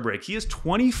All-Star break, he is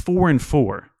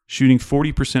 24-4, shooting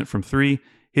 40% from three.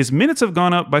 His minutes have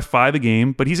gone up by 5 a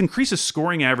game, but he's increased his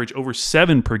scoring average over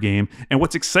 7 per game. And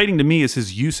what's exciting to me is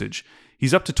his usage.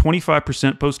 He's up to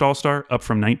 25% post All-Star, up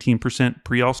from 19%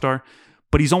 pre-All-Star,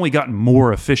 but he's only gotten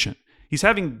more efficient. He's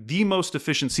having the most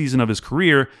efficient season of his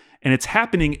career, and it's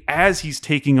happening as he's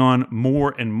taking on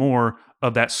more and more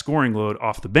of that scoring load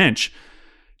off the bench.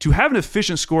 To have an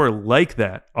efficient scorer like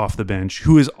that off the bench,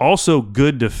 who is also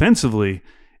good defensively,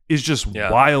 is just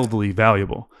wildly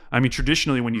valuable. I mean,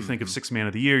 traditionally, when you think of Sixth Man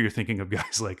of the Year, you're thinking of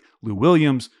guys like Lou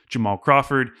Williams, Jamal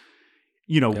Crawford.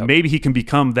 Maybe he can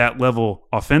become that level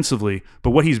offensively,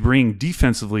 but what he's bringing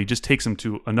defensively just takes him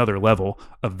to another level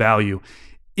of value.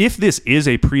 If this is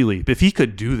a pre-leap, if he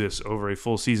could do this over a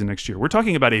full season next year, we're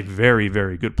talking about a very,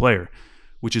 very good player,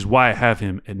 which is why I have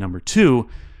him at number 2.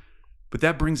 But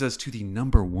that brings us to the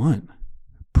number 1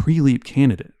 pre-leap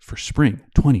candidate for spring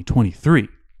 2023.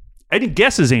 Any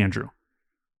guesses, Andrew?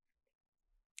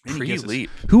 Pre-leap.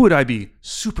 Who would I be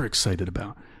super excited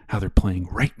about how they're playing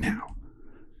right now?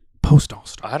 Post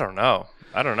All-Star. I don't know.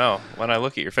 When I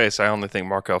look at your face, I only think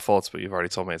Markelle Fultz, but you've already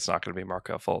told me it's not going to be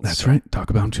Markelle Fultz. That's right. Talk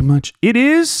about him too much. It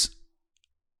is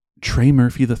Trey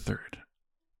Murphy III.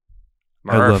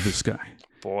 I love this guy.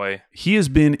 Boy. He has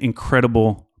been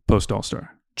incredible post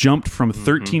All-Star. Jumped from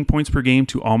 13 points per game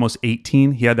to almost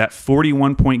 18. He had that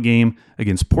 41-point game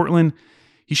against Portland.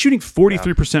 He's shooting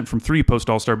 43% from three post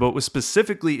All-Star, but what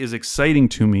specifically is exciting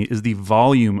to me is the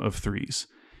volume of threes.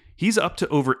 He's up to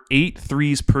over 8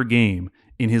 threes per game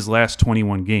in his last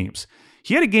 21 games.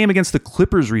 He had a game against the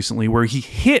Clippers recently where he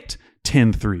hit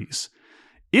 10 threes.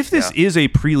 If this is a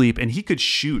pre-leap and he could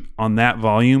shoot on that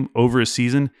volume over a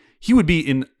season, he would be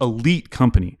in elite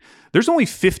company. There's only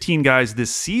 15 guys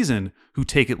this season who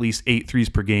take at least 8 threes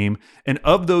per game, and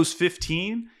of those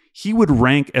 15, he would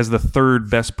rank as the 3rd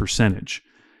best percentage.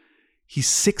 He's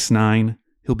 6'9".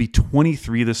 He'll be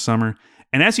 23 this summer.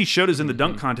 And as he showed us in the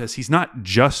dunk contest, he's not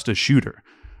just a shooter.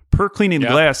 Per cleaning the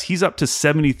glass, he's up to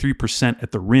 73%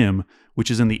 at the rim, which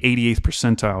is in the 88th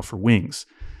percentile for wings.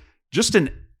 Just an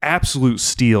absolute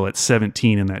steal at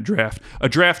 17 in that draft. A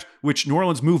draft which New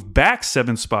Orleans moved back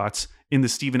 7 spots in the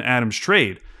Steven Adams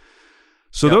trade.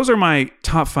 So those are my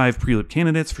top 5 pre-leap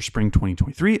candidates for spring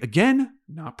 2023. Again,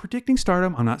 not predicting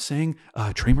stardom. I'm not saying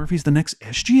Trey Murphy's the next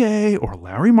SGA or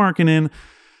Lauri Markkanen.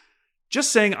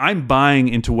 Just saying I'm buying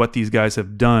into what these guys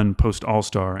have done post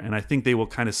All-Star, and I think they will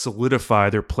kind of solidify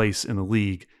their place in the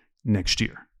league next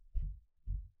year.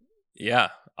 Yeah,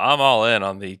 I'm all in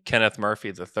on the Kenneth Murphy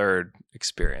III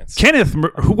experience.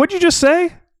 What'd you just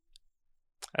say?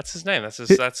 That's his name.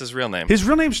 That's his real name. His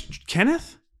real name's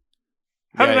Kenneth?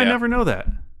 How did I never know that?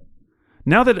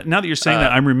 Now that you're saying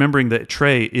that, I'm remembering that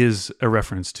Trey is a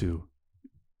reference to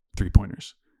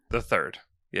 3-pointers. The third.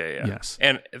 Yeah. Yes.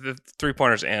 And the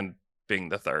 3-pointers and being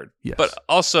the third. Yes. But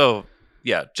also,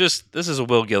 just this is a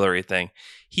Will Guillory thing.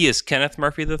 He is Kenneth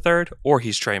Murphy III or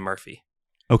he's Trey Murphy.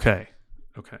 Okay.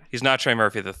 He's not Trey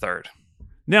Murphy III.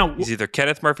 Now, he's either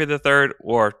Kenneth Murphy III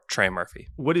or Trey Murphy.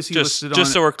 What is he listed on?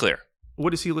 Just so we're clear.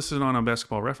 What is he listed on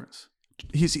Basketball Reference?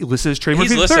 He's listed as Trey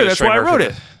Murphy III. That's why I wrote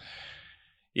it.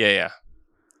 Yeah.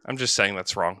 I'm just saying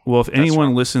that's wrong. Well, if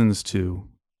anyone listens to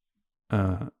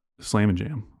Slam and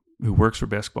Jam who works for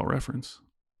Basketball Reference,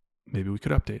 maybe we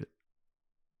could update it.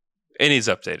 It needs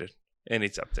updated.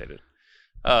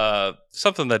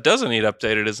 Something that doesn't need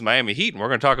updated is Miami Heat, and we're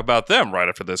going to talk about them right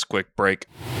after this quick break.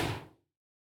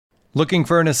 Looking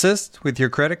for an assist with your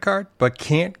credit card, but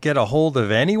can't get a hold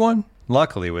of anyone?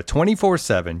 Luckily, with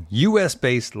 24/7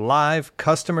 US-based live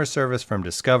customer service from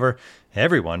Discover,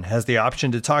 everyone has the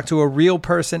option to talk to a real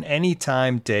person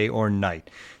anytime, day or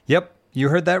night. Yep, you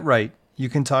heard that right. You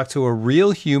can talk to a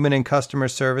real human in customer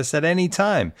service at any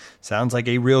time. Sounds like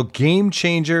a real game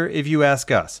changer if you ask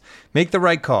us. Make the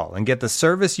right call and get the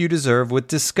service you deserve with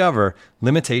Discover.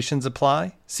 Limitations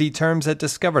apply. See terms at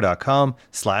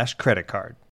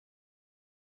discover.com/creditcard.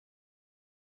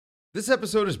 This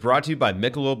episode is brought to you by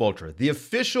Michelob Ultra, the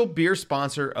official beer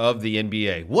sponsor of the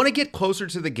NBA. Want to get closer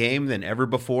to the game than ever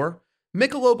before?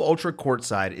 Michelob Ultra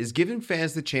Courtside is giving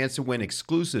fans the chance to win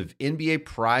exclusive NBA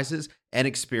prizes and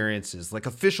experiences like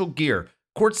official gear,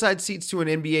 courtside seats to an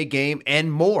NBA game,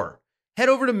 and more. Head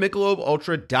over to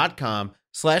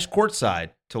MichelobUltra.com/courtside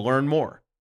to learn more.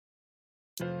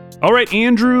 All right,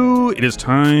 Andrew, it is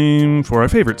time for our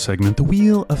favorite segment, the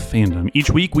Wheel of Fandom. Each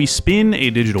week we spin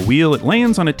a digital wheel, it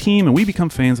lands on a team, and we become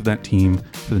fans of that team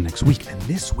for the next week. And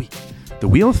this week, the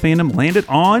Wheel of Fandom landed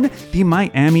on the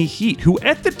Miami Heat, who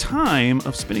at the time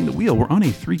of spinning the wheel were on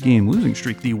a 3-game losing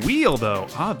streak. The wheel, though,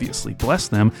 obviously blessed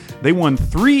them. They won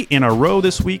 3 in a row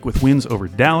this week with wins over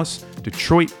Dallas,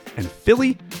 Detroit, and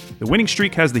Philly. The winning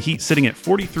streak has the Heat sitting at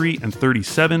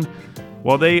 43-37.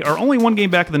 While they are only 1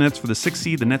 game back of the Nets for the 6th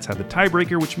seed, the Nets have the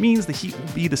tiebreaker, which means the Heat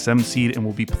will be the 7th seed and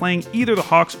will be playing either the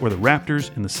Hawks or the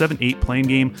Raptors in the 7-8 playing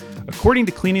game. According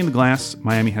to Cleaning the Glass,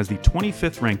 Miami has the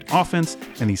 25th ranked offense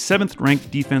and the 7th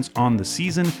ranked defense on the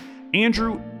season.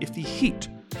 Andrew, if the Heat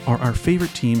are our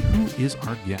favorite team, who is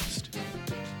our guest?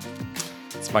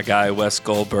 It's my guy, Wes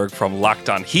Goldberg from Locked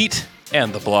On Heat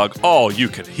and the blog All You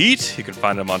Can Heat. You can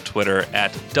find him on Twitter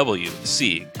at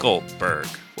WC Goldberg.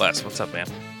 Wes, what's up, man?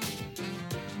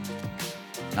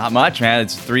 Not much, man.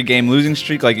 It's a 3-game losing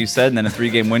streak, like you said, and then a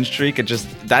 3-game win streak.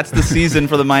 That's the season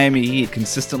for the Miami Heat.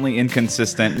 Consistently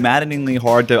inconsistent, maddeningly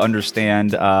hard to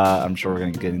understand. I'm sure we're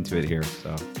going to get into it here.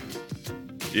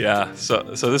 Yeah, so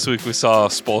this week we saw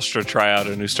Spoelstra try out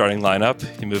a new starting lineup.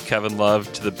 He moved Kevin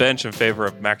Love to the bench in favor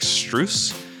of Max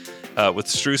Strus. With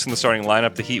Strus in the starting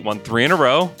lineup, the Heat won 3 in a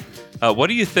row. What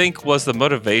do you think was the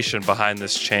motivation behind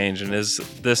this change, and is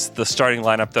this the starting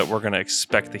lineup that we're going to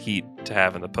expect the Heat to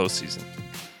have in the postseason?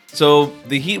 So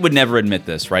the Heat would never admit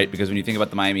this, right? Because when you think about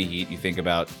the Miami Heat, you think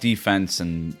about defense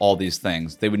and all these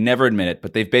things. They would never admit it,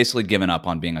 but they've basically given up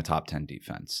on being a top 10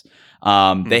 defense.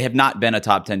 They have not been a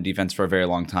top 10 defense for a very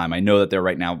long time. I know that they're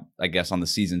right now, I guess, on the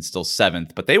season still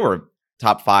 7th, but they were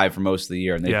top 5 for most of the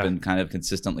year, and they've been kind of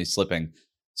consistently slipping.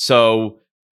 So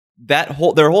their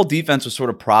whole defense was sort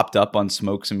of propped up on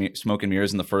smoke and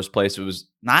mirrors in the first place. It was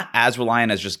not as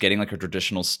reliant as just getting like a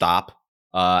traditional stop.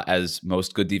 As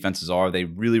most good defenses are. They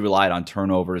really relied on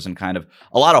turnovers and kind of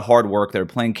a lot of hard work. They were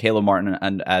playing Caleb Martin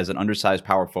and as an undersized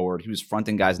power forward. He was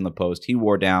fronting guys in the post. He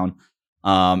wore down,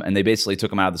 and they basically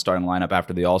took him out of the starting lineup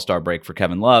after the All-Star break for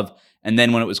Kevin Love. And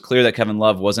then when it was clear that Kevin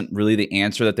Love wasn't really the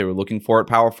answer that they were looking for at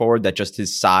power forward, that just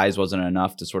his size wasn't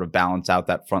enough to sort of balance out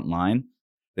that front line,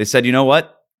 they said, you know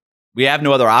what? We have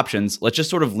no other options. Let's just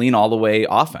sort of lean all the way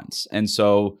offense. And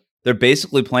so they're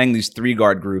basically playing these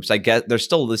 3-guard groups. I get they're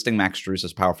still listing Max Strus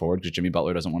as power forward because Jimmy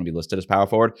Butler doesn't want to be listed as power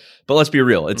forward. But let's be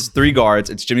real. It's 3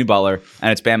 guards. It's Jimmy Butler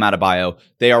and it's Bam Adebayo.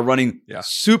 They are running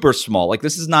super small. Like,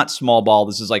 this is not small ball.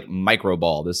 This is like micro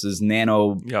ball. This is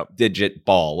nano digit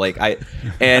ball. But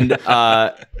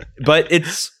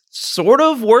it's sort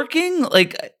of working.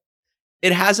 Like,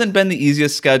 it hasn't been the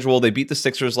easiest schedule. They beat the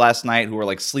Sixers last night, who were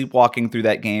like sleepwalking through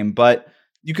that game. But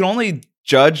you can only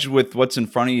judge with what's in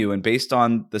front of you, and based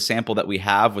on the sample that we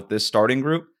have with this starting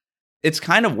group, it's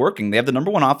kind of working. They have the number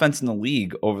 1 offense in the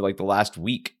league over like the last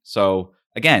week. So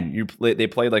again, they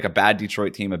played like a bad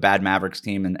Detroit team, a bad Mavericks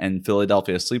team, and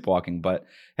Philadelphia is sleepwalking. But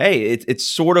hey, it's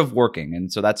sort of working,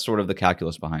 and so that's sort of the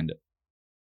calculus behind it.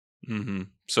 Mm-hmm.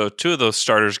 So 2 of those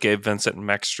starters, Gabe Vincent and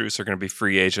Max Strus, are going to be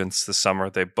free agents this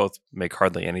summer. They both make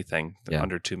hardly anything,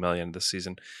 under $2 million this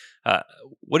season.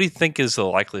 What do you think is the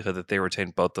likelihood that they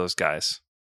retain both those guys?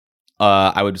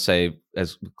 I would say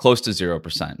as close to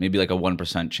 0%, maybe like a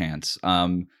 1% chance.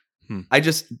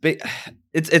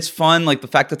 It's fun. Like, the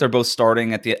fact that they're both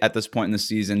starting at this point in the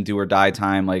season, do or die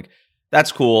time, like,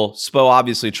 that's cool. Spo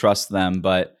obviously trusts them,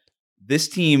 but this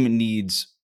team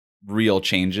needs real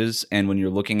changes. And when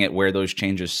you're looking at where those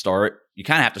changes start, you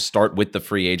kind of have to start with the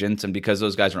free agents. And because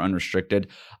those guys are unrestricted,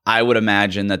 I would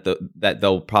imagine that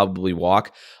they'll probably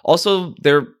walk. Also,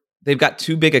 they've got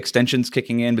 2 big extensions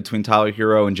kicking in between Tyler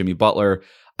Hero and Jimmy Butler.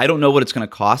 I don't know what it's going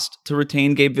to cost to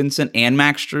retain Gabe Vincent and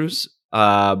Max Strus.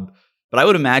 But I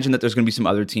would imagine that there's going to be some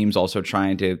other teams also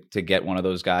trying to get one of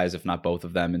those guys, if not both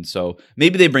of them. And so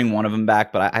maybe they bring one of them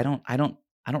back, but I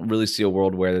don't really see a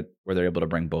world where they're able to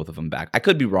bring both of them back. I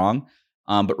could be wrong,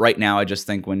 but right now I just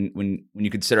think when you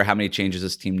consider how many changes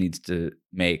this team needs to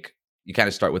make, you kind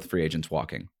of start with free agents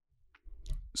walking.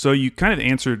 So you kind of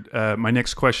answered my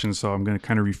next question, so I'm going to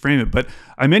kind of reframe it. But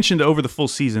I mentioned over the full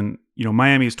season,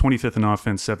 Miami is 25th in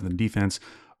offense, 7th in defense.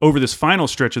 Over this final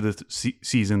stretch of the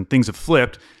season, things have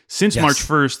flipped. Since March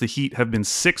 1st, the Heat have been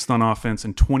 6th on offense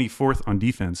and 24th on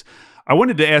defense. I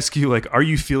wanted to ask you, are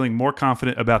you feeling more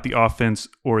confident about the offense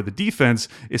or the defense?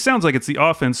 It sounds like it's the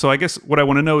offense. So I guess what I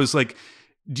want to know is,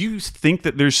 do you think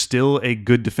that there's still a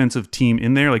good defensive team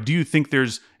in there? Do you think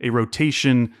there's a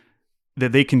rotation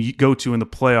that they can go to in the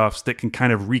playoffs that can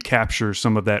kind of recapture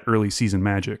some of that early season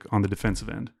magic on the defensive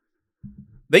end?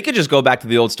 They could just go back to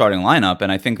the old starting lineup, and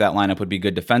I think that lineup would be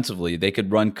good defensively. They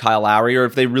could run Kyle Lowry, or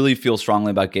if they really feel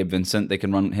strongly about Gabe Vincent, they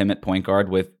can run him at point guard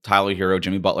with Tyler Hero,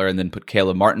 Jimmy Butler, and then put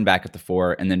Caleb Martin back at the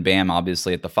 4, and then Bam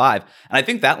obviously at the 5. And I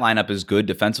think that lineup is good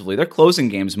defensively. They're closing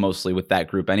games mostly with that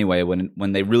group anyway.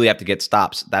 When they really have to get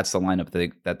stops, that's the lineup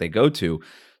that they go to.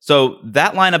 So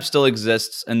that lineup still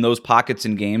exists, and those pockets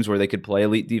in games where they could play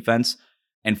elite defense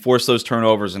and force those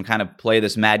turnovers and kind of play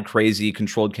this mad, crazy,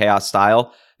 controlled chaos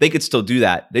style, they could still do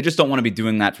that. They just don't want to be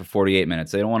doing that for 48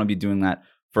 minutes. They don't want to be doing that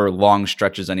for long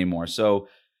stretches anymore. So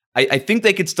I think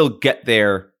they could still get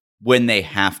there when they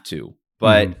have to.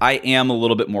 But I am a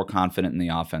little bit more confident in the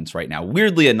offense right now.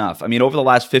 Weirdly enough, over the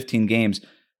last 15 games,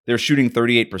 they're shooting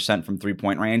 38% from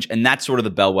three-point range, and that's sort of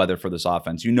the bellwether for this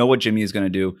offense. You know what Jimmy is going to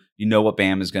do. You know what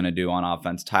Bam is going to do on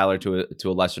offense. Tyler to a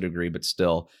lesser degree, but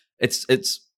still. It's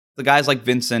the guys like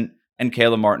Vincent and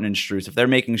Caleb Martin and Strus. If they're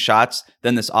making shots,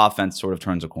 then this offense sort of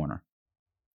turns a corner.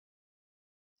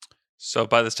 So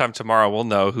by this time tomorrow, we'll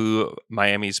know who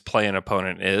Miami's play-in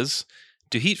opponent is.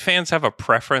 Do Heat fans have a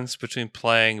preference between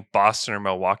playing Boston or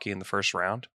Milwaukee in the first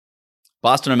round?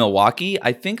 Boston or Milwaukee?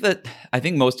 I think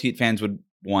most Heat fans would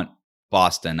want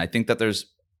Boston. I think that there's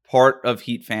part of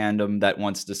Heat fandom that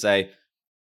wants to say,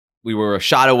 we were a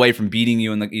shot away from beating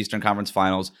you in the Eastern Conference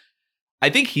Finals. I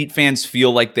think Heat fans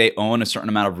feel like they own a certain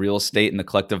amount of real estate in the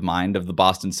collective mind of the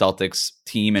Boston Celtics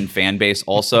team and fan base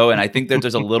also. And I think that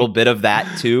there's a little bit of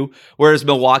that too, whereas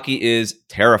Milwaukee is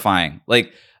terrifying.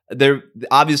 They're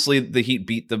obviously the Heat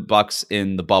beat the Bucks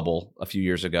in the bubble a few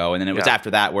years ago. And then it was after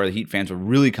that where the Heat fans were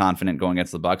really confident going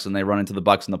against the Bucks, and they run into the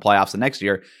Bucks in the playoffs the next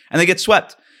year and they get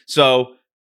swept. So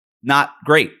not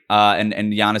great. And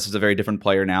Giannis is a very different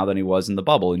player now than he was in the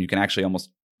bubble. And you can actually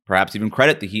almost perhaps even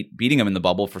credit the Heat beating him in the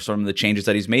bubble for some of the changes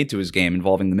that he's made to his game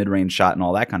involving the mid-range shot and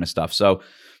all that kind of stuff. So,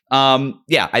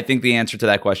 I think the answer to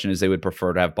that question is they would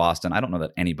prefer to have Boston. I don't know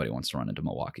that anybody wants to run into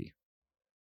Milwaukee.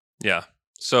 Yeah.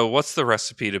 So what's the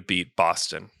recipe to beat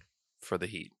Boston for the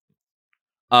Heat?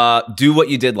 Do what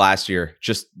you did last year.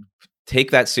 Just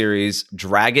take that series,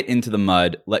 drag it into the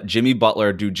mud, let Jimmy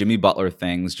Butler do Jimmy Butler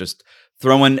things, just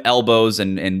throwing elbows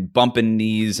and bumping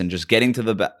knees and just getting to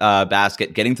the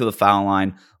basket, getting to the foul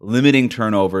line, limiting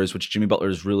turnovers, which Jimmy Butler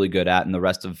is really good at and the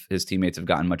rest of his teammates have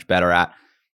gotten much better at,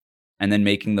 and then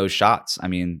making those shots.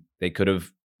 They could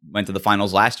have went to the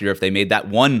finals last year if they made that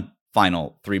one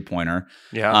final three-pointer.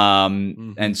 Yeah.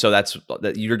 And so that's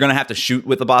you're going to have to shoot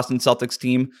with the Boston Celtics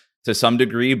team to some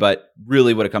degree, but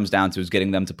really what it comes down to is getting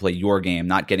them to play your game,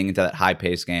 not getting into that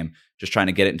high-paced game, just trying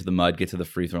to get it into the mud, get to the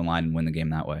free throw line, and win the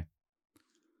game that way.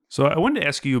 So I wanted to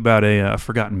ask you about a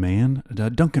forgotten man,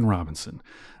 Duncan Robinson.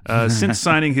 Since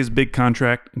signing his big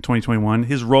contract in 2021,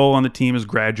 his role on the team has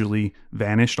gradually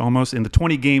vanished almost. In the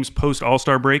 20 games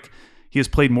post-All-Star break, he has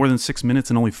played more than 6 minutes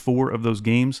in only 4 of those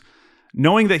games.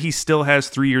 Knowing that he still has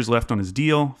 3 years left on his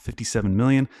deal, $57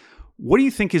 million, what do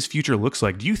you think his future looks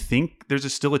like? Do you think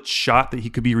there's still a shot that he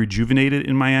could be rejuvenated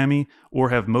in Miami, or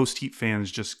have most Heat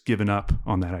fans just given up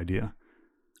on that idea?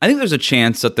 I think there's a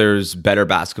chance that there's better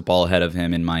basketball ahead of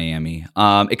him in Miami.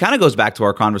 It kind of goes back to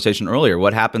our conversation earlier.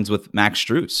 What happens with Max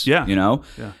Strus? Yeah.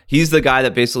 He's the guy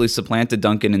that basically supplanted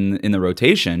Duncan in the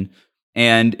rotation.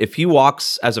 And if he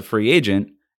walks as a free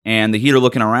agent and the Heat are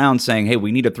looking around saying, hey,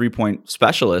 we need a 3-point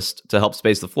specialist to help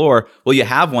space the floor. Well, you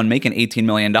have one making $18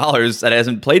 million that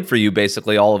hasn't played for you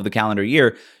basically all of the calendar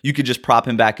year. You could just prop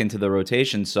him back into the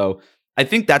rotation. So I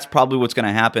think that's probably what's going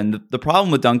to happen. The problem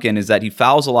with Duncan is that he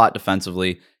fouls a lot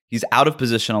defensively. He's out of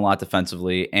position a lot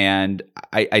defensively, and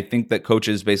I think that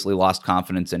coaches basically lost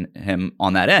confidence in him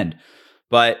on that end.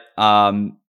 But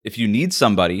if you need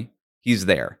somebody, he's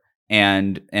there.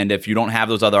 And if you don't have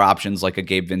those other options like a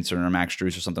Gabe Vincent or Max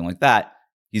Strus or something like that,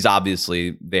 he's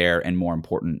obviously there and more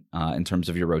important in terms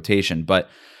of your rotation. But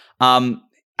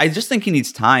I just think he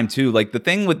needs time too. Like the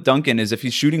thing with Duncan is if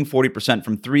he's shooting 40%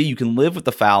 from 3, you can live with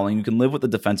the fouling, you can live with the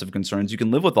defensive concerns, you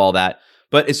can live with all that.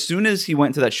 But as soon as he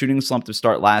went to that shooting slump to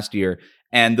start last year,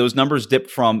 and those numbers dipped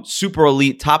from super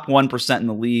elite, top 1% in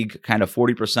the league, kind of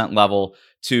 40% level,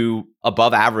 to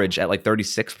above average at like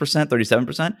 36%,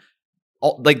 37%,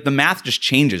 like the math just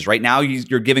changes. Right now,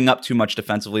 you're giving up too much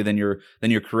defensively than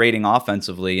you're creating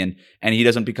offensively, and he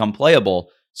doesn't become playable.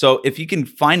 So if he can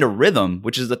find a rhythm,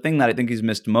 which is the thing that I think he's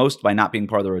missed most by not being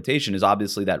part of the rotation, is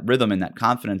obviously that rhythm and that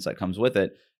confidence that comes with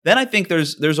it, then I think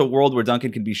there's a world where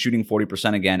Duncan can be shooting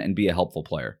 40% again and be a helpful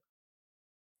player.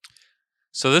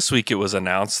 So this week it was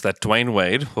announced that Dwayne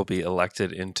Wade will be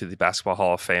elected into the Basketball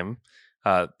Hall of Fame.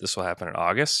 This will happen in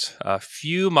August.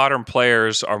 Few modern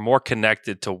players are more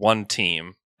connected to one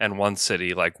team and one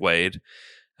city like Wade.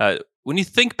 When you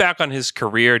think back on his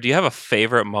career, do you have a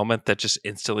favorite moment that just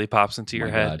instantly pops into your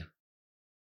head?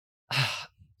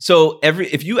 So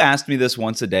if you asked me this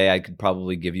once a day, I could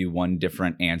probably give you one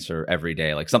different answer every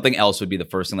day. Like something else would be the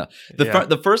first thing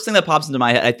the first thing that pops into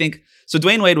my head. I think so.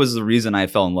 Dwayne Wade was the reason I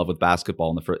fell in love with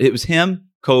basketball in the first. It was him,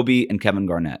 Kobe, and Kevin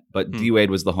Garnett, but D Wade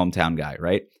was the hometown guy,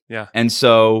 right? Yeah. And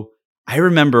so I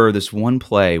remember this one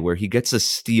play where he gets a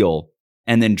steal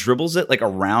and then dribbles it like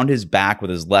around his back with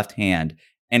his left hand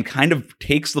and kind of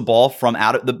takes the ball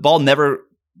the ball never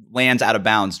lands out of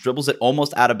bounds, dribbles it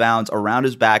almost out of bounds around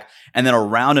his back and then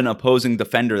around an opposing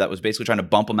defender that was basically trying to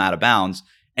bump him out of bounds.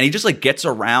 And he just like gets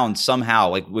around somehow,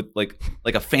 like with like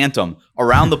a phantom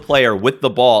around the player with the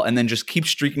ball and then just keeps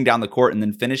streaking down the court and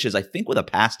then finishes, I think, with a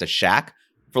pass to Shaq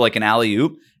for like an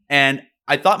alley-oop. And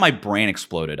I thought my brain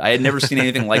exploded. I had never seen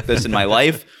anything like this in my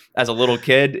life as a little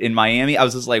kid in Miami. I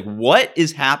was just like, what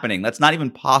is happening? That's not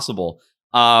even possible.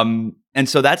 And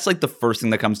so that's like the first thing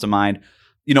that comes to mind.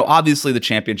 You know, obviously the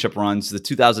championship runs, the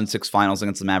 2006 finals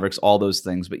against the Mavericks, all those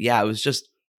things. But yeah, it was just,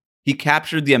 he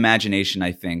captured the imagination,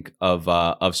 I think,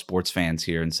 of sports fans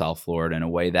here in South Florida in a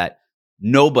way that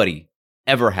nobody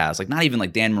ever has. Like not even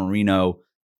like Dan Marino,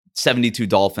 72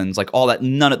 Dolphins, like all that,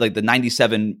 none of like the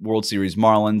 97 World Series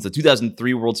Marlins, the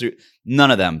 2003 World Series,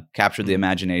 none of them captured the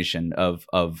imagination of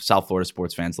South Florida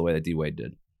sports fans the way that D Wade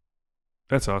did.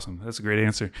 That's awesome. That's a great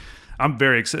answer. I'm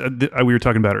very excited. We were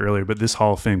talking about it earlier, but this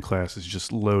Hall of Fame class is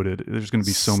just loaded. There's going to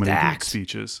be so many good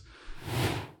speeches.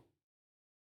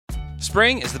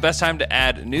 Spring is the best time to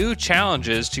add new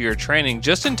challenges to your training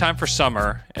just in time for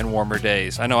summer and warmer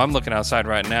days. I know I'm looking outside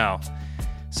right now.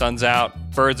 Sun's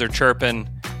out, birds are chirping.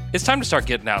 It's time to start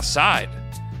getting outside.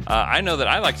 I know that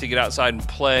I like to get outside and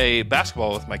play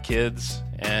basketball with my kids,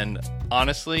 and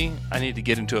honestly, I need to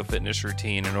get into a fitness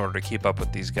routine in order to keep up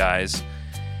with these guys.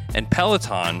 And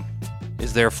Peloton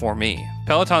is there for me.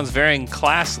 Peloton's varying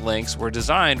class links were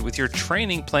designed with your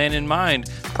training plan in mind.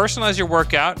 Personalize your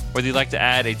workout, whether you'd like to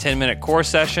add a 10-minute core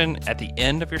session at the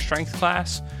end of your strength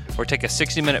class or take a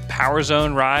 60-minute power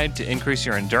zone ride to increase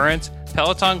your endurance.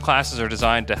 Peloton classes are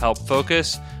designed to help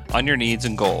focus on your needs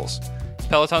and goals.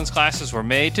 Peloton's classes were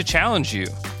made to challenge you.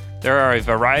 There are a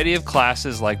variety of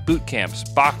classes like boot camps,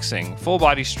 boxing, full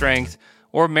body strength,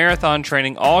 or marathon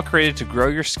training, all created to grow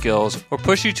your skills or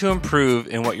push you to improve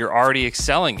in what you're already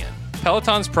excelling in.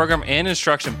 Peloton's program and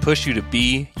instruction push you to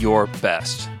be your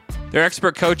best. Their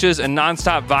expert coaches and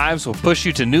nonstop vibes will push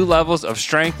you to new levels of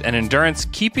strength and endurance,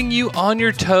 keeping you on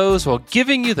your toes while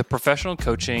giving you the professional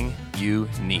coaching you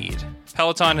need.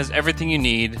 Peloton has everything you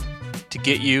need to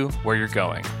get you where you're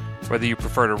going. Whether you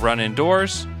prefer to run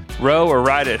indoors, row or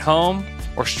ride at home,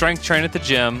 or strength train at the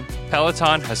gym,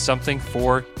 Peloton has something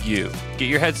for you. Get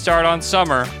your head start on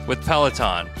summer with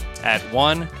Peloton at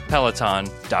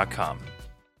onepeloton.com.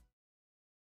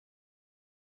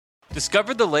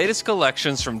 Discover the latest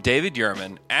collections from David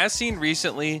Yurman, as seen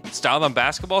recently, styled on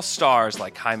basketball stars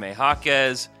like Jaime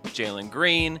Jaquez, Jalen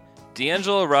Green,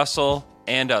 D'Angelo Russell,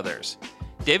 and others.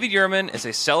 David Yurman is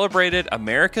a celebrated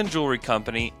American jewelry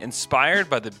company inspired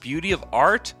by the beauty of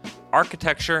art,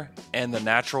 architecture, and the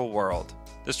natural world.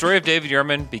 The story of David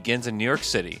Yurman begins in New York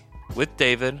City, with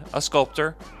David, a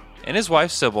sculptor, and his wife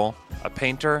Sybil, a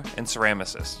painter and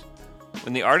ceramicist.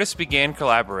 When the artists began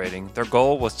collaborating, their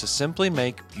goal was to simply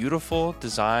make beautiful,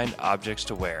 designed objects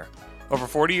to wear. Over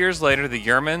 40 years later, the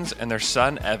Yurmans and their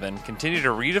son Evan continue to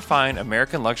redefine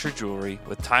American luxury jewelry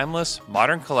with timeless,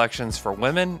 modern collections for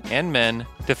women and men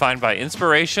defined by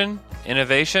inspiration,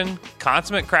 innovation,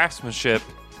 consummate craftsmanship,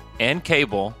 and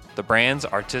Cable, the brand's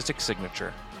artistic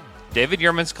signature. David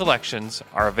Yurman's collections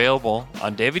are available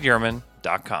on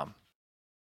davidyurman.com.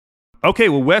 Okay,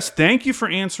 well, Wes, thank you for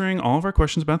answering all of our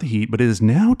questions about the Heat, but it is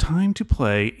now time to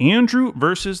play Andrew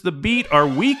versus the Beat, our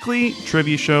weekly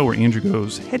trivia show where Andrew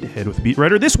goes head-to-head with the beat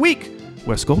writer. This week,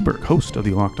 Wes Goldberg, host of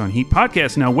the Locked On Heat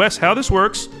podcast. Now, Wes, how this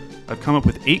works, I've come up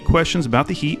with 8 questions about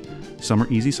the Heat. Some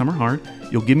are easy, some are hard.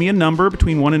 You'll give me a number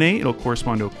between 1 and 8. It'll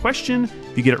correspond to a question.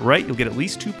 If you get it right, you'll get at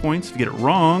least 2 points. If you get it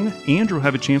wrong, Andrew will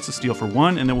have a chance to steal for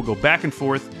 1, and then we'll go back and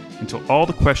forth until all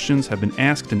the questions have been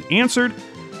asked and answered.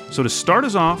 So to start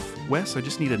us off, Wes, I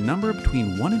just need a number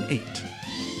between 1 and 8.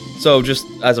 So just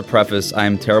as a preface,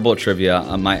 I'm terrible at trivia.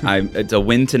 It's a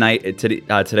win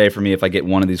today for me if I get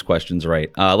one of these questions right.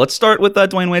 Let's start with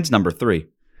Dwayne Wade's number 3.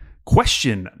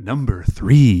 Question number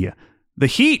 3. The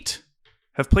Heat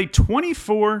have played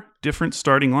 24 different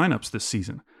starting lineups this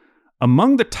season.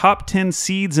 Among the top 10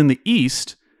 seeds in the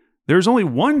East, there's only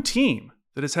one team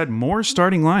that has had more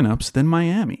starting lineups than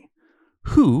Miami.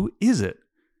 Who is it?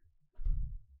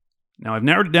 Now, I've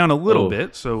narrowed it down a little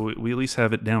bit, so we at least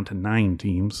have it down to 9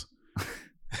 teams.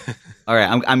 All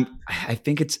right, I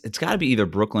think it's got to be either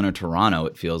Brooklyn or Toronto,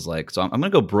 it feels like. So I'm going to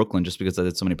go Brooklyn just because I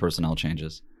did so many personnel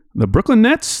changes. The Brooklyn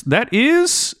Nets, that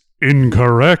is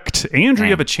incorrect. Andrew,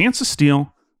 you have a chance to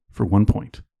steal for 1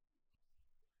 point.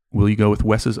 Will you go with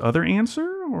Wes's other answer,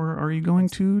 or are you going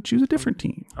to choose a different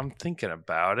team? I'm thinking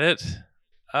about it.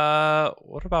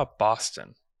 What about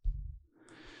Boston?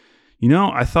 You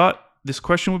know, I thought this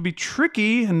question would be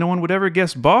tricky and no one would ever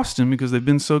guess Boston because they've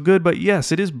been so good. But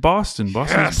yes, it is Boston.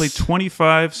 Boston has played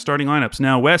 25 starting lineups.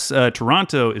 Now, Wes,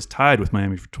 Toronto is tied with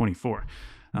Miami for 24.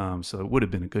 So it would have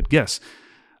been a good guess.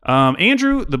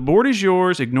 Andrew, the board is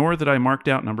yours. Ignore that I marked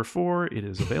out number 4. It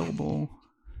is available.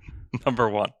 Number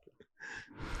 1.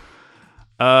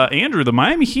 Andrew, the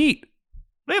Miami Heat.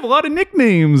 They have a lot of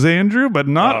nicknames, Andrew, but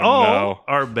not all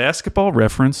are Basketball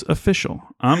Reference official.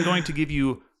 I'm going to give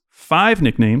you 5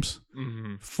 nicknames.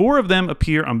 4 of them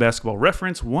appear on Basketball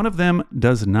Reference. 1 of them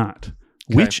does not.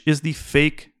 Okay. Which is the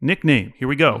fake nickname? Here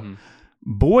we go.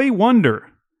 Boy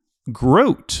Wonder,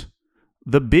 Groat,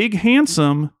 the Big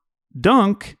Handsome,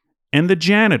 Dunk, and the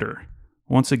Janitor.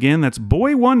 Once again, that's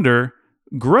Boy Wonder,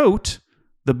 Groat,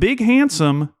 the Big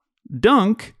Handsome,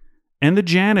 Dunk, and the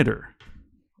Janitor.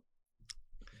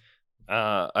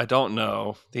 I don't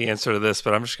know the answer to this,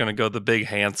 but I'm just going to go the Big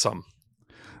Handsome.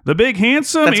 The Big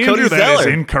Handsome, That's Andrew, Cody that Zeller. is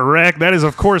incorrect. That is,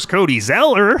 of course, Cody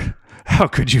Zeller. How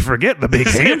could you forget the Big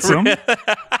Handsome?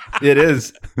 It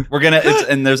is.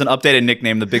 And there's an updated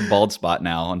nickname, the Big Bald Spot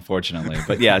now, unfortunately.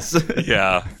 But yes.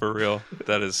 Yeah, for real.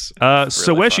 That is.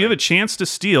 So, Wes, you have a chance to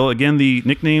steal. Again, the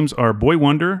nicknames are Boy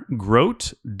Wonder,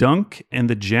 Groat, Dunk, and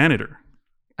the Janitor.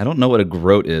 I don't know what a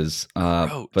groat is,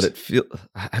 Groat. but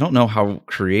I don't know how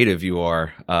creative you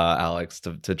are, Alex,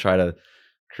 to try to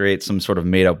create some sort of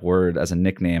made-up word as a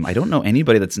nickname. I don't know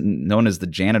anybody that's known as the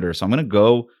Janitor, so I'm going to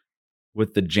go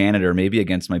with the Janitor, maybe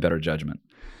against my better judgment.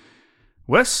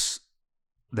 Wes,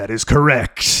 that is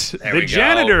correct. There The we go.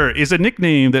 Janitor is a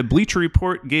nickname that Bleacher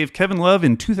Report gave Kevin Love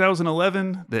in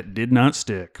 2011 that did not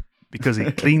stick because he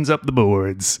cleans up the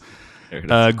boards. There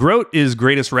it is. Groat is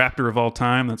greatest Raptor of all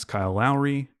time. That's Kyle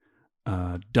Lowry.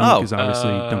 Dunk is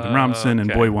obviously Duncan Robinson, and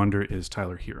okay. Boy Wonder is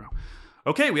Tyler Hero.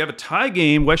 Okay, we have a tie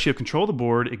game. Wes, you have control of the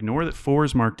board. Ignore that 4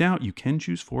 is marked out. You can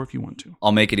choose 4 if you want to.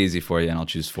 I'll make it easy for you, and I'll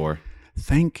choose 4.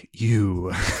 Thank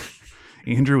you.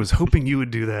 Andrew was hoping you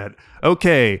would do that.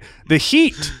 Okay, the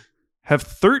Heat have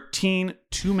 13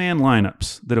 two-man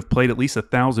lineups that have played at least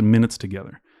 1,000 minutes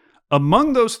together.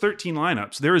 Among those 13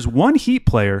 lineups, there is one Heat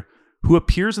player who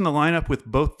appears in the lineup with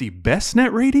both the best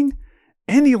net rating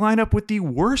and the lineup with the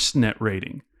worst net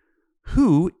rating.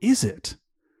 Who is it?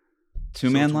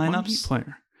 Two-man So it's one lineups? Heat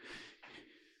player.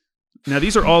 Now,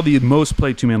 these are all the most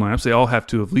played two-man lineups. They all have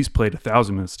to have at least played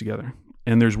 1,000 minutes together.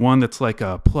 And there's one that's like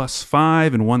a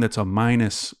 +5 and one that's a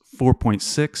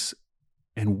 -4.6.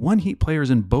 And one Heat player is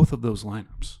in both of those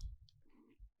lineups.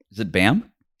 Is it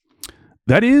Bam?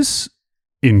 That is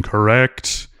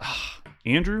incorrect.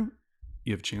 Andrew,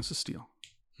 you have a chance to steal.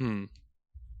 What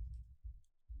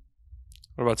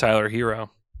about Tyler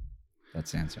Hero?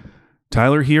 That's the answer.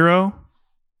 Tyler Hero,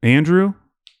 Andrew,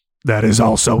 that is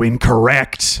also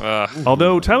incorrect.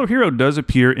 Although Tyler Hero does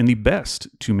appear in the best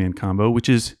two-man combo, which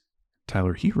is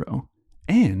Tyler Hero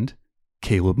and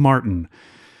Caleb Martin.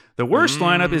 The worst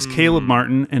lineup is Caleb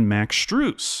Martin and Max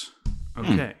Strus.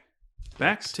 Okay.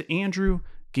 Back to Andrew.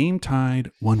 Game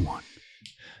tied 1-1.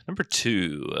 Number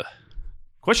 2.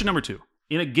 Question number 2.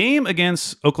 In a game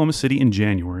against Oklahoma City in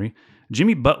January,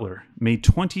 Jimmy Butler made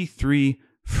 23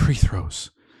 free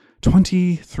throws.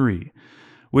 23,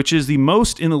 which is the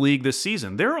most in the league this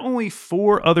season. There are only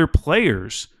 4 other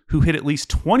players who hit at least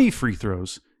 20 free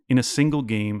throws in a single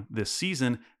game this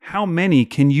season. How many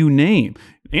can you name?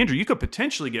 Andrew, you could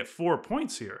potentially get 4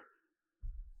 points here.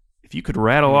 If you could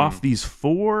rattle off these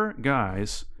 4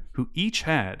 guys who each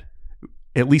had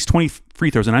at least 20 free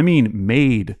throws, and I mean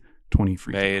made 20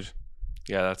 free Made. throws.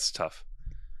 Yeah, that's tough.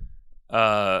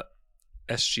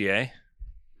 SGA.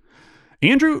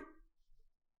 Andrew,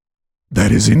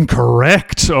 that is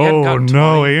incorrect. hadn't Oh got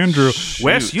no, 20. Andrew. Shoot.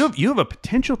 Wes, you have a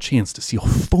potential chance to steal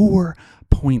 4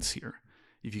 points here.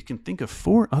 If you can think of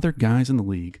 4 other guys in the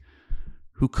league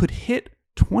who could hit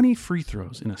 20 free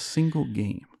throws in a single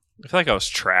game. I feel like I was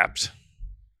trapped.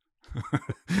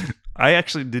 I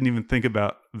actually didn't even think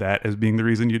about that as being the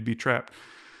reason you'd be trapped.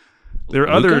 There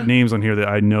are Luka? other names on here that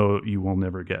I know you will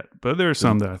never get, but there are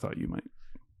some that I thought you might.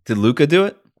 Did Luka do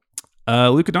it?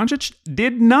 Luka Doncic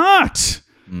did not.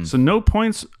 So no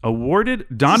points awarded.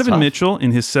 Donovan tough. Mitchell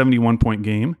in his 71-point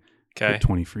game Okay. hit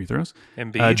 20 free throws.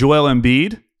 Embiid. Joel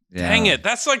Embiid. Yeah. Dang it.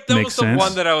 That Makes was the sense.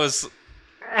 one that I was.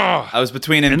 Oh. I was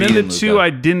between Embiid And and then the Luka. two I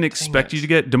didn't expect it. you to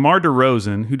get, DeMar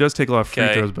DeRozan, who does take a lot of free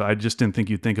Okay. throws, but I just didn't think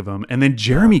you'd think of him. And then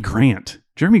Jeremy Grant.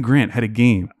 Jeremy Grant had a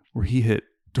game where he hit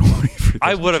 20 free throws.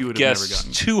 I which would you have never guessed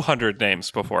gotten. 200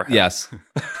 names before. Yes.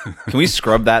 Can we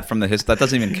scrub that from the history? That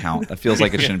doesn't even count. That feels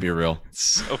like it shouldn't be real. It's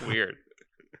so weird.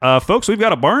 Folks, we've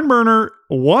got a barn burner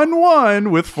 1-1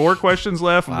 with 4 questions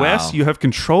left. Wow. Wes, you have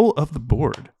control of the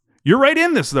board. You're right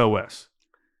in this, though, Wes.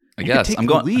 I You guess. can take I'm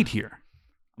the going. lead here.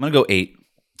 I'm going to go 8.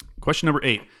 Question number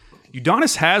 8.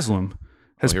 Udonis Haslem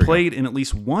has here we go. played in at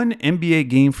least one NBA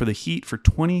game for the Heat for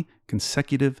 20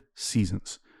 consecutive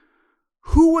seasons.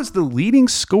 Who was the leading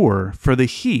scorer for the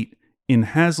Heat in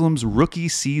Haslem's rookie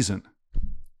season?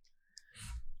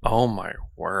 Oh, my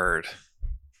word.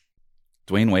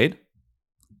 Dwayne Wade?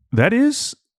 That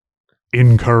is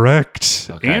incorrect.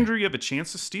 Okay. Andrew, you have a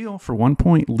chance to steal for 1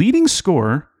 point. Leading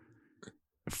scorer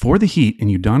for the Heat in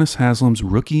Udonis Haslem's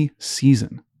rookie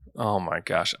season. Oh, my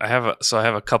gosh. I have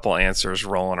a couple answers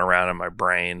rolling around in my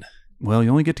brain. Well, you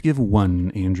only get to give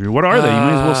one, Andrew. What are they? You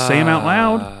might as well say them out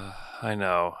loud. I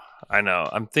know.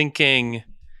 I'm thinking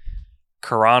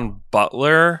Caron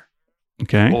Butler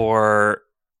Okay. or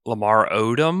Lamar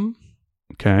Odom.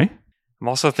 Okay. I'm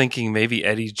also thinking maybe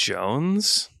Eddie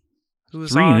Jones, who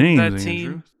was 3 on names, that Andrew.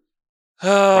 team. Grant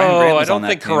Oh, I was on don't that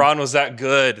think team. Caron was that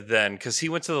good then, because he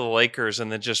went to the Lakers and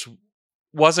then just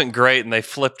wasn't great, and they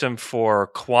flipped him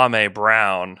for Kwame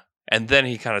Brown, and then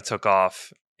he kind of took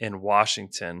off in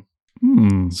Washington.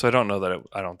 So I don't know that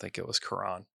I don't think it was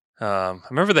Caron. I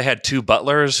remember they had 2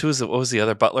 Butlers. What was the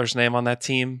other Butler's name on that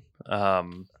team?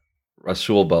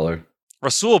 Rasul Butler.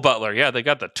 Rasul Butler. Yeah, they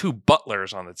got the 2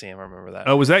 Butlers on the team. I remember that.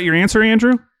 Oh, was that your answer,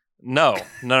 Andrew? No.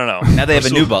 Now they have a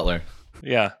new Butler.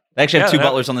 Yeah. They actually have Yeah, 2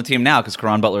 Butlers on the team now because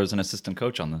Caron Butler is an assistant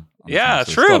coach on the Yeah,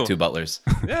 team, so they still true. have 2 Butlers.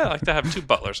 Yeah, I like to have 2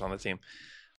 Butlers on the team.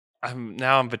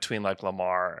 I'm between like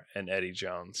Lamar and Eddie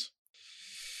Jones.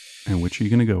 And which are you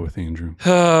going to go with, Andrew?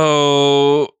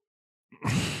 Oh,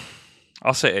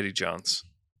 I'll say Eddie Jones.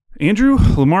 Andrew,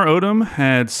 Lamar Odom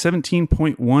had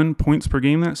 17.1 points per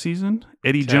game that season.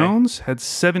 Eddie Okay. Jones had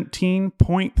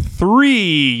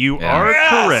 17.3. You Yeah. are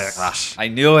Yes! correct I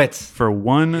knew it. for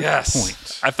 1 Yes,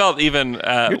 point. I felt even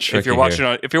if tricky you're watching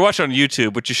here. on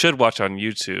YouTube, which you should watch on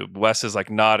YouTube. Wes is like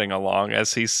nodding along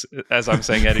as I'm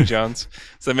saying Eddie Jones,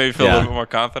 so that made me feel a Yeah. little bit more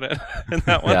confident in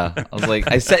that one. Yeah. I was like,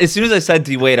 as soon as I said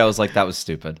D Wade, I was like, that was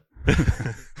stupid.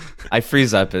 I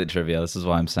freeze up at trivia. This is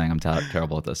why I'm saying I'm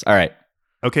terrible at this. All right.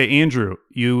 Okay, Andrew,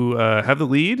 you have the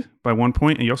lead by 1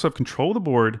 point, and you also have control of the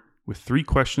board with 3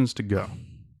 questions to go.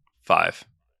 5.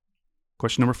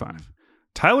 Question number 5.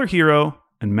 Tyler Hero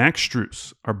and Max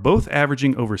Strus are both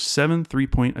averaging over 7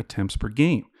 3-point attempts per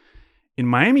game. In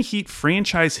Miami Heat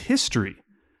franchise history,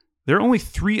 there are only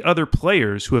 3 other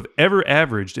players who have ever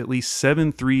averaged at least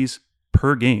 7 threes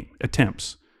per game,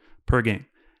 attempts per game.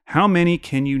 How many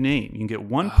can you name? You can get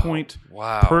 1 point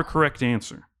Wow. per correct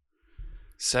answer.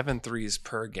 7 threes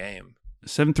per game.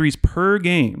 7 threes per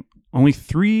game. Only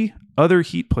 3 other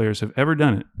Heat players have ever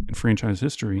done it in franchise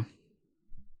history.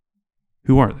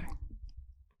 Who are they?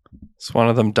 Is one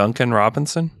of them Duncan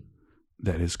Robinson?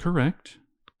 That is correct.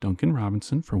 Duncan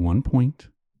Robinson for 1 point.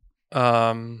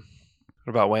 What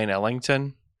about Wayne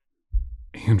Ellington?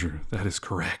 Andrew, that is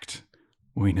correct.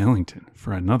 Wayne Ellington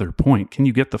for another point. Can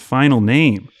you get the final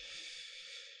name?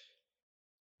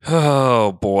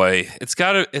 Oh boy, it's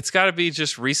gotta be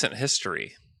just recent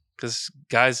history, because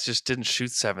guys just didn't shoot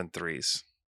 7 threes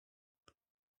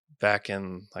back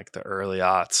in like the early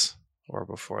aughts or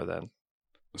before then.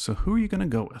 So who are you going to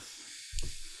go with?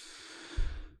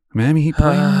 Miami Heat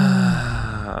player.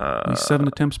 At least 7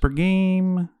 attempts per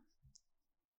game.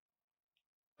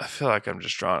 I feel like I'm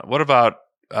just drawing. What about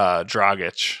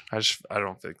Dragic? I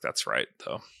don't think that's right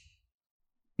though.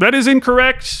 That is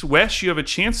incorrect. Wes, you have a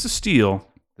chance to steal.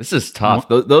 This is tough.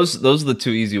 Those are the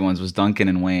 2 easy ones. Was Duncan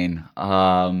and Wayne.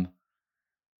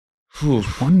 There's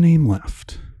one name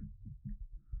left.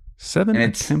 7 And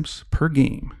it's- attempts per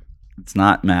game. It's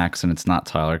not Max and it's not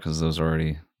Tyler because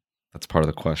that's part of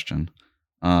the question.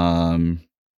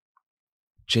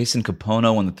 Jason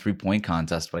Capono won the 3-point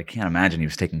contest, but I can't imagine he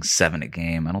was taking 7 a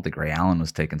game. I don't think Ray Allen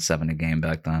was taking 7 a game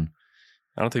back then.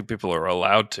 I don't think people are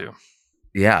allowed to.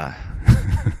 Yeah.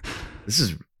 This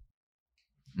is...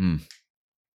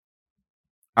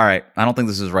 All right. I don't think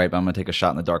this is right, but I'm going to take a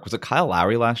shot in the dark. Was it Kyle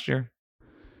Lowry last year?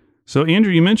 So,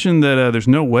 Andrew, you mentioned that there's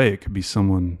no way it could be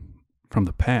someone from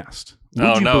the past.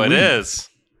 Would you No, it believe is.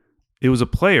 It was a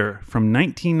player from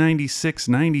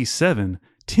 1996-97.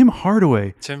 Tim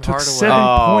Hardaway took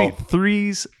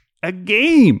 7.3s a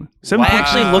game. I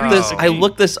actually looked this. Wow. I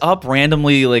looked this up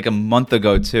randomly like a month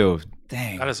ago too.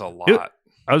 Dang, That is a lot.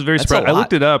 I was very That's a surprised. I lot.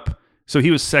 looked it up. So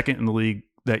he was second in the league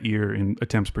that year in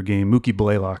attempts per game. Mookie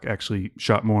Blaylock actually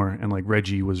shot more, and like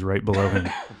Reggie was right below him.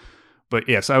 But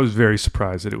yes, I was very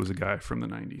surprised that it was a guy from the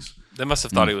 90s They must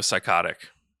have thought he was psychotic.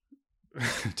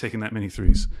 taking that many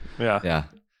threes. Yeah. yeah.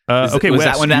 Okay, was Wes,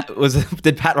 that when that was?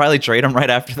 Did Pat Riley trade him right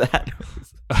after that?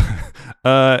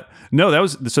 no, that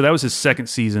was his second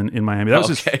season in Miami. That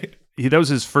was Okay. that was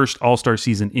his first All-Star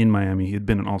season in Miami. He had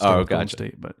been an All-Star with Golden gotcha.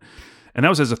 State, and that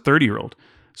was as a 30-year-old.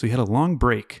 So he had a long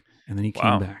break, and then he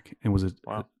came Wow. back and was a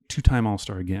Wow. two-time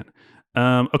All-Star again.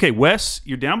 Okay, Wes,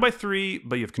 you're down by 3,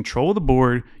 but you have control of the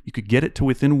board. You could get it to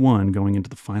within 1 going into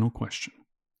the final question.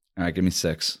 All right, give me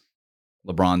 6.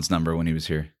 LeBron's number when he was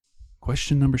here.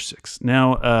 Question number 6.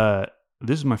 Now,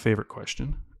 this is my favorite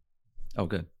question. Oh,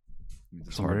 good. This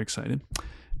is So I'm very hard. excited.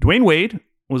 Dwayne Wade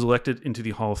was elected into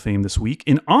the Hall of Fame this week.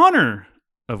 In honor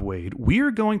of Wade, we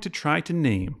are going to try to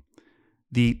name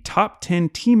the top 10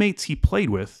 teammates he played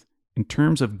with in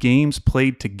terms of games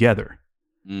played together.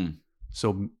 Mm.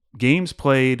 So games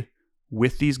played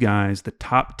with these guys, the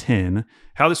top 10.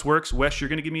 How this works, Wes, you're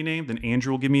going to give me a name, then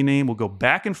Andrew will give me a name. We'll go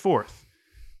back and forth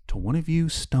till one of you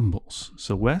stumbles.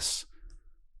 So Wes,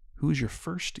 who is your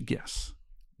first guess?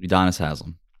 Udonis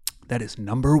Haslem. That is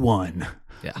number 1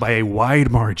 Yeah. by a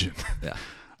wide margin. Yeah.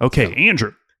 Okay,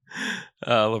 Andrew.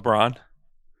 LeBron.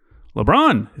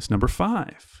 LeBron is number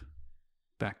 5.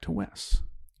 Back to Wes.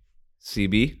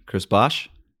 CB. Chris Bosh.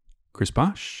 Chris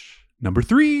Bosh, number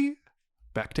 3.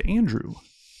 Back to Andrew.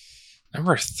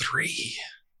 Number 3.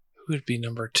 Who would be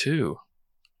number 2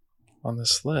 on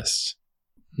this list?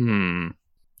 Can't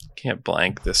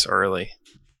blank this early.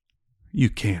 You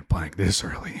can't blank this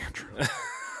early, Andrew.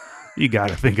 You got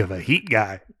to think of a Heat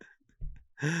guy.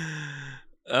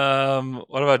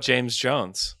 What about James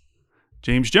Jones?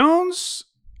 James Jones,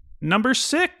 number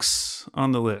 6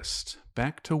 on the list.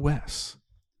 Back to Wes.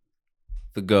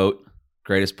 The GOAT.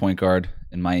 Greatest point guard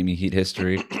in Miami Heat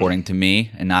history, according to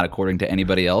me, and not according to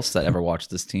anybody else that ever watched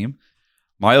this team.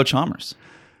 Mario Chalmers.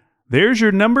 There's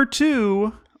your number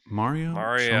 2, Mario.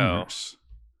 Chalmers.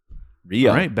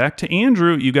 Rio. All right, back to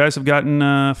Andrew. You guys have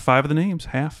gotten 5 of the names,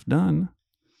 half done.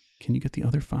 Can you get the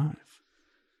other 5?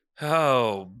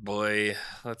 Oh, boy.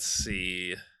 Let's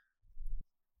see.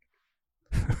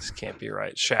 This can't be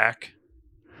right. Shaq.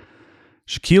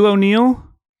 Shaquille O'Neal,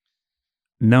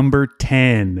 number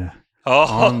 10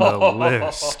 on the Oh.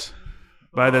 list.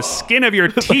 By the skin of your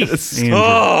teeth, Andrew.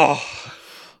 Oh.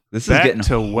 This is Back getting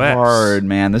to Wes. hard,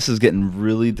 man. This is getting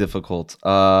really difficult.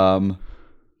 There's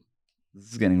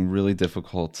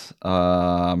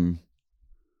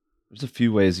a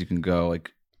few ways you can go.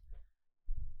 Like,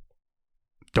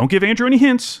 Don't give Andrew any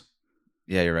hints.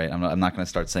 yeah, you're right. I'm not going to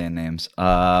start saying names.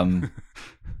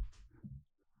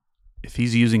 If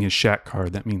he's using his Shaq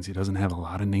card, that means he doesn't have a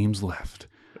lot of names left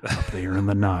up there in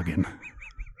the noggin.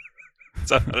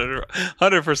 It's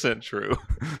 100% true.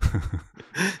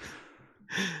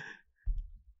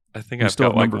 I think We I've still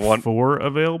got have like number one. 4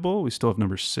 available. We still have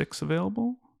number 6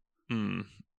 available. Number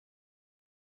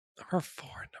 4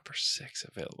 and number 6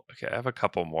 available. Okay, I have a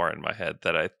couple more in my head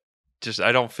that I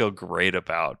don't feel great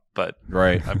about, but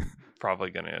right. I'm probably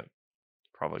gonna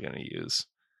use.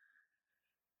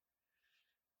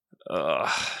 I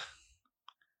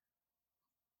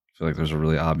feel like there's a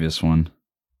really obvious one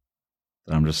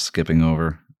that I'm just skipping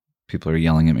over. People are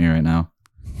yelling at me right now.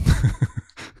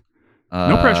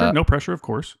 No pressure, of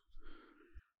course.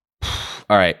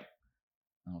 All right.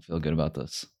 I don't feel good about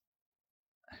this.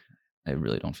 I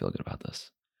really don't feel good about this.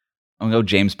 I'm going to go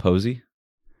James Posey.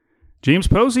 James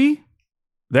Posey,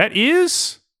 that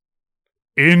is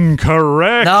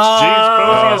incorrect. No!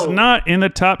 James Posey is not in the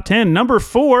top 10. Number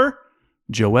 4,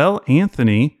 Joel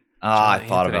Anthony. I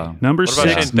thought about him. Number What about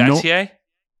 6, Shane Battier?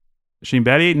 Shane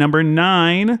Battier. Number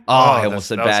 9. I almost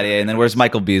said that was Battier. And then where's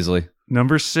Michael Beasley?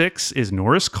 Number 6 is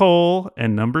Norris Cole.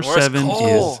 And number Norris 7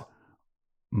 Cole. is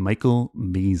Michael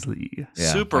Beasley.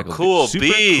 Yeah, Super Michael cool Super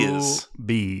bees. cool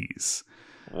bees.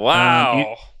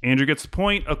 Wow. Andrew gets the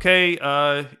point. Okay,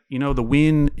 the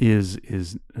win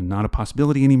is not a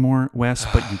possibility anymore, Wes,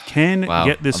 but you can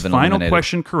get this final eliminated.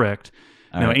 question correct.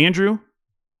 All now, right. Andrew,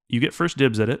 you get first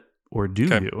dibs at it, or do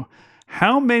you?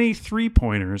 How many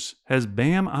three-pointers has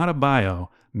Bam Adebayo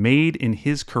made in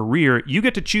his career? You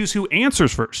get to choose who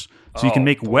answers first. So you can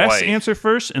make Wes answer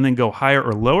first and then go higher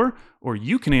or lower, or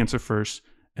you can answer first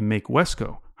and make Wes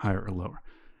go higher or lower.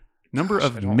 Number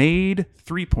of made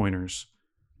three-pointers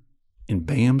in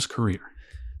Bam's career.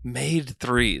 Made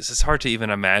threes. It's hard to even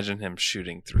imagine him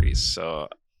shooting threes. So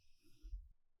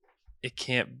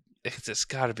it's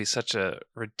got to be such a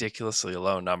ridiculously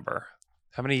low number.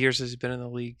 How many years has he been in the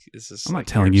league? Is this? I'm not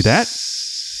telling you that.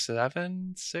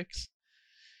 7, 6?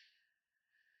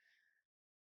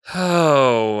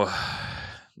 Oh,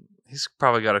 he's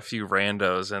probably got a few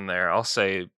randos in there. I'll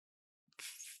say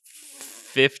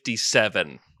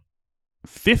 57.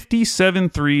 57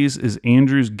 threes is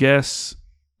Andrew's guess.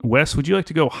 Wes, would you like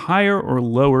to go higher or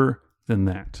lower than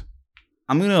that?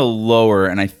 I'm going to lower,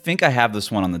 and I think I have this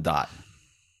one on the dot.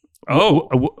 Oh,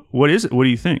 what is it? What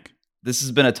do you think? This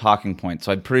has been a talking point,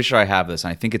 so I'm pretty sure I have this,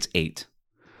 and I think it's 8.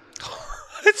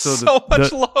 It's so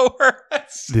much lower.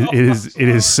 It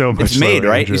is so much. It's made,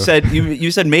 lower, right? Andrew. You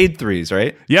said made threes,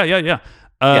 right? Yeah.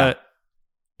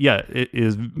 It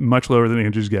is much lower than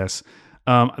Andrew's guess.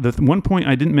 The one point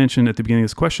I didn't mention at the beginning of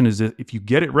this question is that if you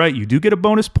get it right, you do get a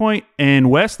bonus point.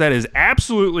 And Wes, that is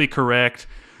absolutely correct.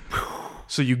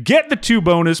 So you get the 2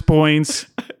 bonus points.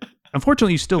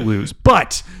 Unfortunately, you still lose,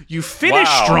 but you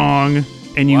finished strong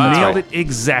and you nailed it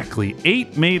exactly.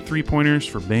 8 made three-pointers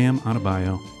for Bam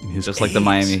Adebayo in his Just like the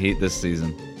Miami Heat this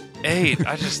season. 8.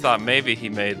 I just thought maybe he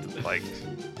made I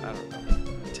don't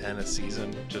know, 10 a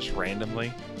season just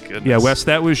randomly. Goodness. Yeah, Wes,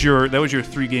 that was your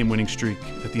 3-game winning streak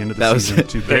at the end of the season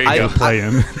to play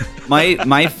in.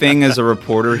 My thing as a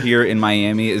reporter here in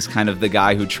Miami is kind of the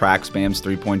guy who tracks Bam's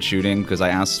 3-point shooting, because I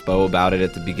asked Spo about it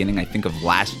at the beginning, I think, of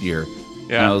last year.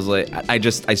 Yeah. And I was like, I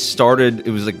started,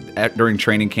 it was during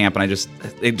training camp, and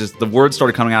the words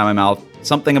started coming out of my mouth.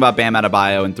 Something about Bam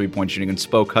Adebayo and 3-point shooting, and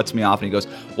Spo cuts me off and he goes,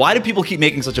 "Why do people keep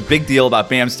making such a big deal about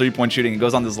Bam's 3-point shooting?" He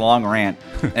goes on this long rant,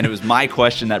 and it was my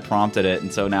question that prompted it,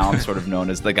 and so now I'm sort of known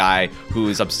as the guy who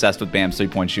is obsessed with Bam's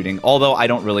 3-point shooting, although I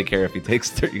don't really care if he takes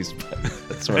threes, but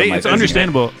that's sort of my it's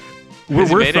understandable. Has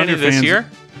he made any this year?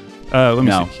 Let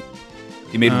me see.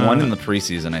 He made one in the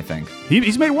preseason, I think.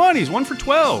 He's made one. He's 1 for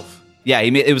 12. Yeah,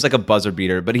 it was like a buzzer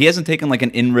beater, but he hasn't taken like an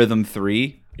in-rhythm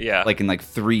 3 in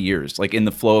 3 years, like in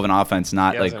the flow of an offense,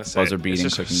 not buzzer beating,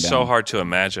 it's just cooking down. so hard to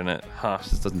imagine it, huh? It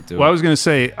just doesn't do it. Well, I was going to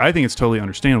say, I think it's totally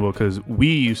understandable because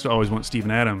we used to always want Steven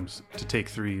Adams to take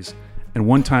threes. And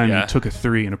one time he took a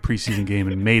 3 in a preseason game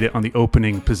and made it on the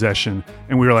opening possession.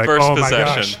 And we were like, First oh my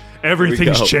possession. gosh,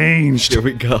 everything's changed. Here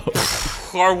we go.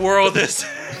 Our world is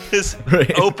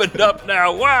opened up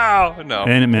now. Wow. No.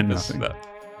 And it meant nothing.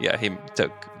 Yeah, he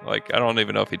took... I don't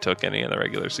even know if he took any in the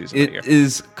regular season. It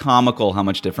is comical how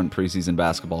much different preseason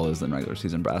basketball is than regular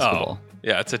season basketball. Oh,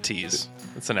 yeah, it's a tease.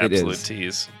 It's an absolute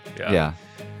tease. Yeah.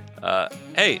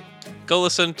 Hey, go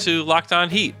listen to Locked On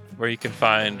Heat, where you can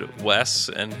find Wes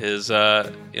and his,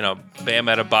 Bam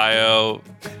Adebayo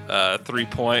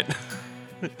 3-point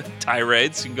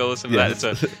tirades. You can go listen to that. It's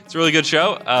a really good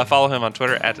show. Follow him on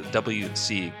Twitter at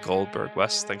WC Goldberg.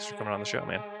 Wes, thanks for coming on the show,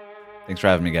 man. Thanks for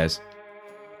having me, guys.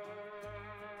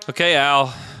 Okay,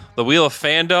 Al, the Wheel of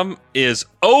Fandom is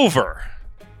over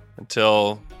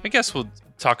until, I guess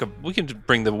we can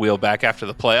bring the wheel back after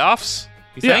the playoffs,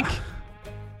 you think?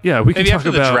 Yeah, we can talk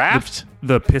after the about draft?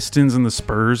 The Pistons and the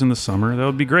Spurs in the summer. That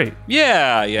would be great.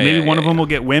 Yeah. Maybe one of them will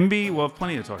get Wemby. We'll have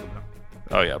plenty to talk about.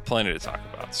 Oh, yeah, plenty to talk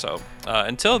about. So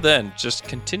until then, just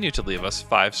continue to leave us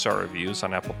 5-star reviews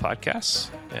on Apple Podcasts,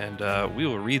 and we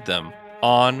will read them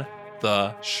on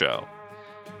the show.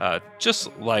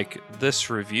 Just like this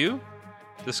review,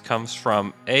 this comes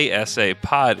from ASA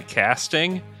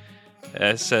Podcasting.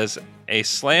 It says, "A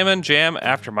slammin' jam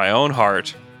after my own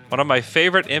heart. One of my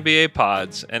favorite NBA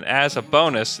pods, and as a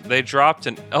bonus, they dropped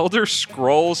an Elder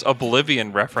Scrolls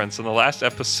Oblivion reference in the last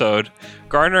episode,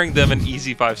 garnering them an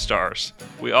easy 5 stars.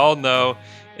 We all know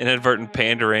inadvertent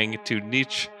pandering to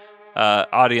niche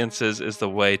audiences is the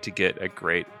way to get a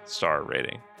great star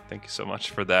rating." Thank you so much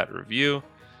for that review.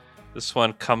 This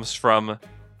one comes from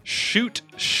Shoot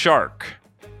Shark.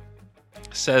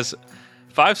 Says,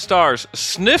 5 stars,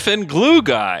 Sniffin' Glue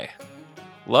Guy.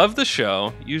 Love the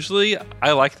show. Usually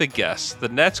I like the guests. The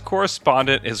Nets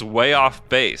correspondent is way off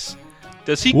base.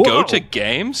 Does he go to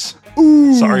games?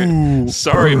 Ooh,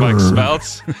 Sorry, Mike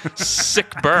Spouts. Sick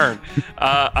burn.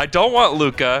 I don't want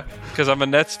Luka because I'm a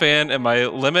Nets fan, and my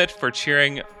limit for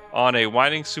cheering on a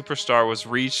whining superstar was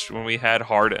reached when we had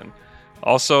Harden.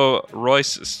 Also,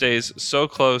 Royce stays, so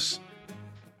does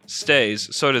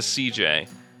CJ.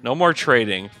 No more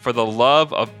trading for the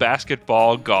love of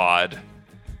basketball god.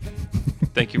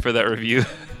 Thank you for that review,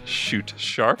 Shoot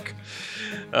Shark.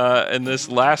 And this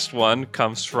last one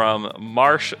comes from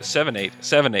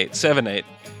Marsh787878.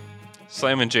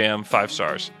 Slam and Jam, 5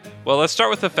 stars. Well, let's start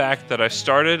with the fact that I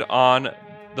started on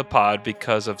the pod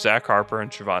because of Zach Harper and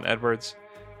Trevon Edwards.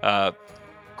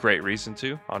 Great reason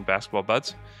to on Basketball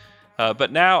Buds.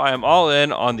 But now I am all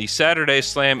in on the Saturday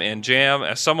Slam and Jam.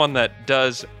 As someone that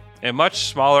does a much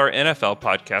smaller NFL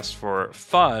podcast for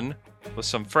fun with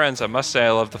some friends, I must say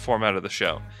I love the format of the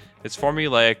show. It's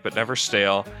formulaic but never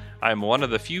stale. I'm one of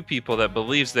the few people that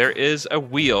believes there is a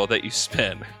wheel that you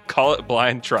spin. Call it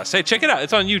blind trust. Hey, check it out.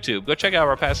 It's on YouTube. Go check out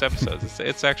our past episodes.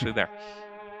 It's actually there.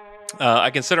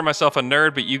 I consider myself a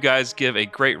nerd, but you guys give a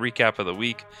great recap of the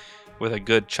week with a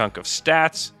good chunk of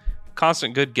stats,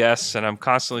 constant good guests, and I'm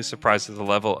constantly surprised at the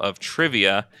level of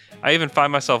trivia. I even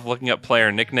find myself looking up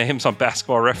player nicknames on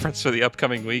Basketball Reference for the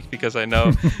upcoming week because I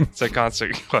know it's a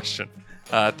constant question.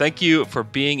 Thank you for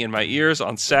being in my ears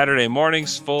on Saturday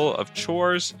mornings full of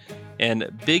chores, and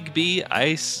Big B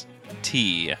Ice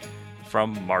Tea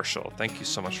from Marshall. Thank you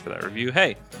so much for that review.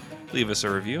 Hey, leave us a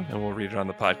review and we'll read it on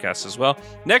the podcast as well.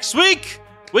 Next week,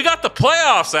 we got the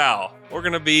playoffs, Al. We're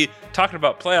going to be talking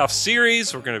about playoff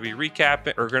series. We're going to be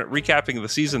recapping the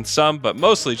season some, but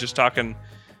mostly just talking.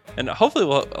 And hopefully,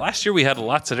 last year we had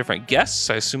lots of different guests.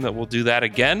 I assume that we'll do that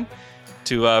again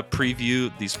to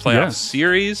preview these playoff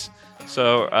series.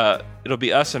 So it'll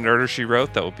be us and Nerder She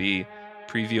Wrote that will be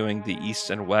previewing the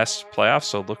East and West playoffs.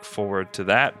 So look forward to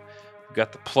that. We've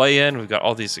got the play-in. We've got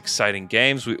all these exciting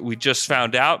games. We just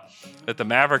found out that the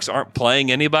Mavericks aren't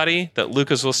playing anybody, that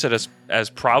Luka's listed as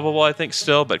probable, I think,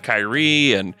 still. But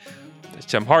Kyrie and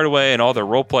Tim Hardaway and all their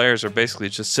role players are basically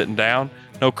just sitting down.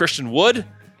 No Christian Wood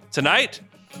tonight.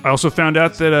 I also found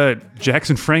out that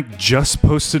Jackson Frank just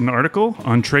posted an article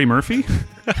on Trey Murphy.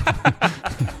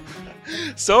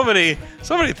 So many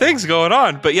things going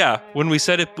on. But yeah, when we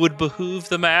said it would behoove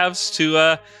the Mavs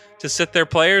to sit their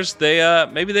players, they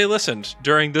maybe they listened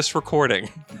during this recording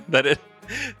that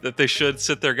they should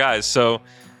sit their guys. So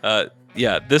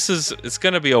yeah, it's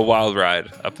going to be a wild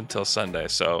ride up until Sunday.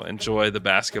 So enjoy the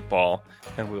basketball,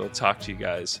 and we will talk to you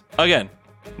guys again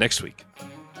next week.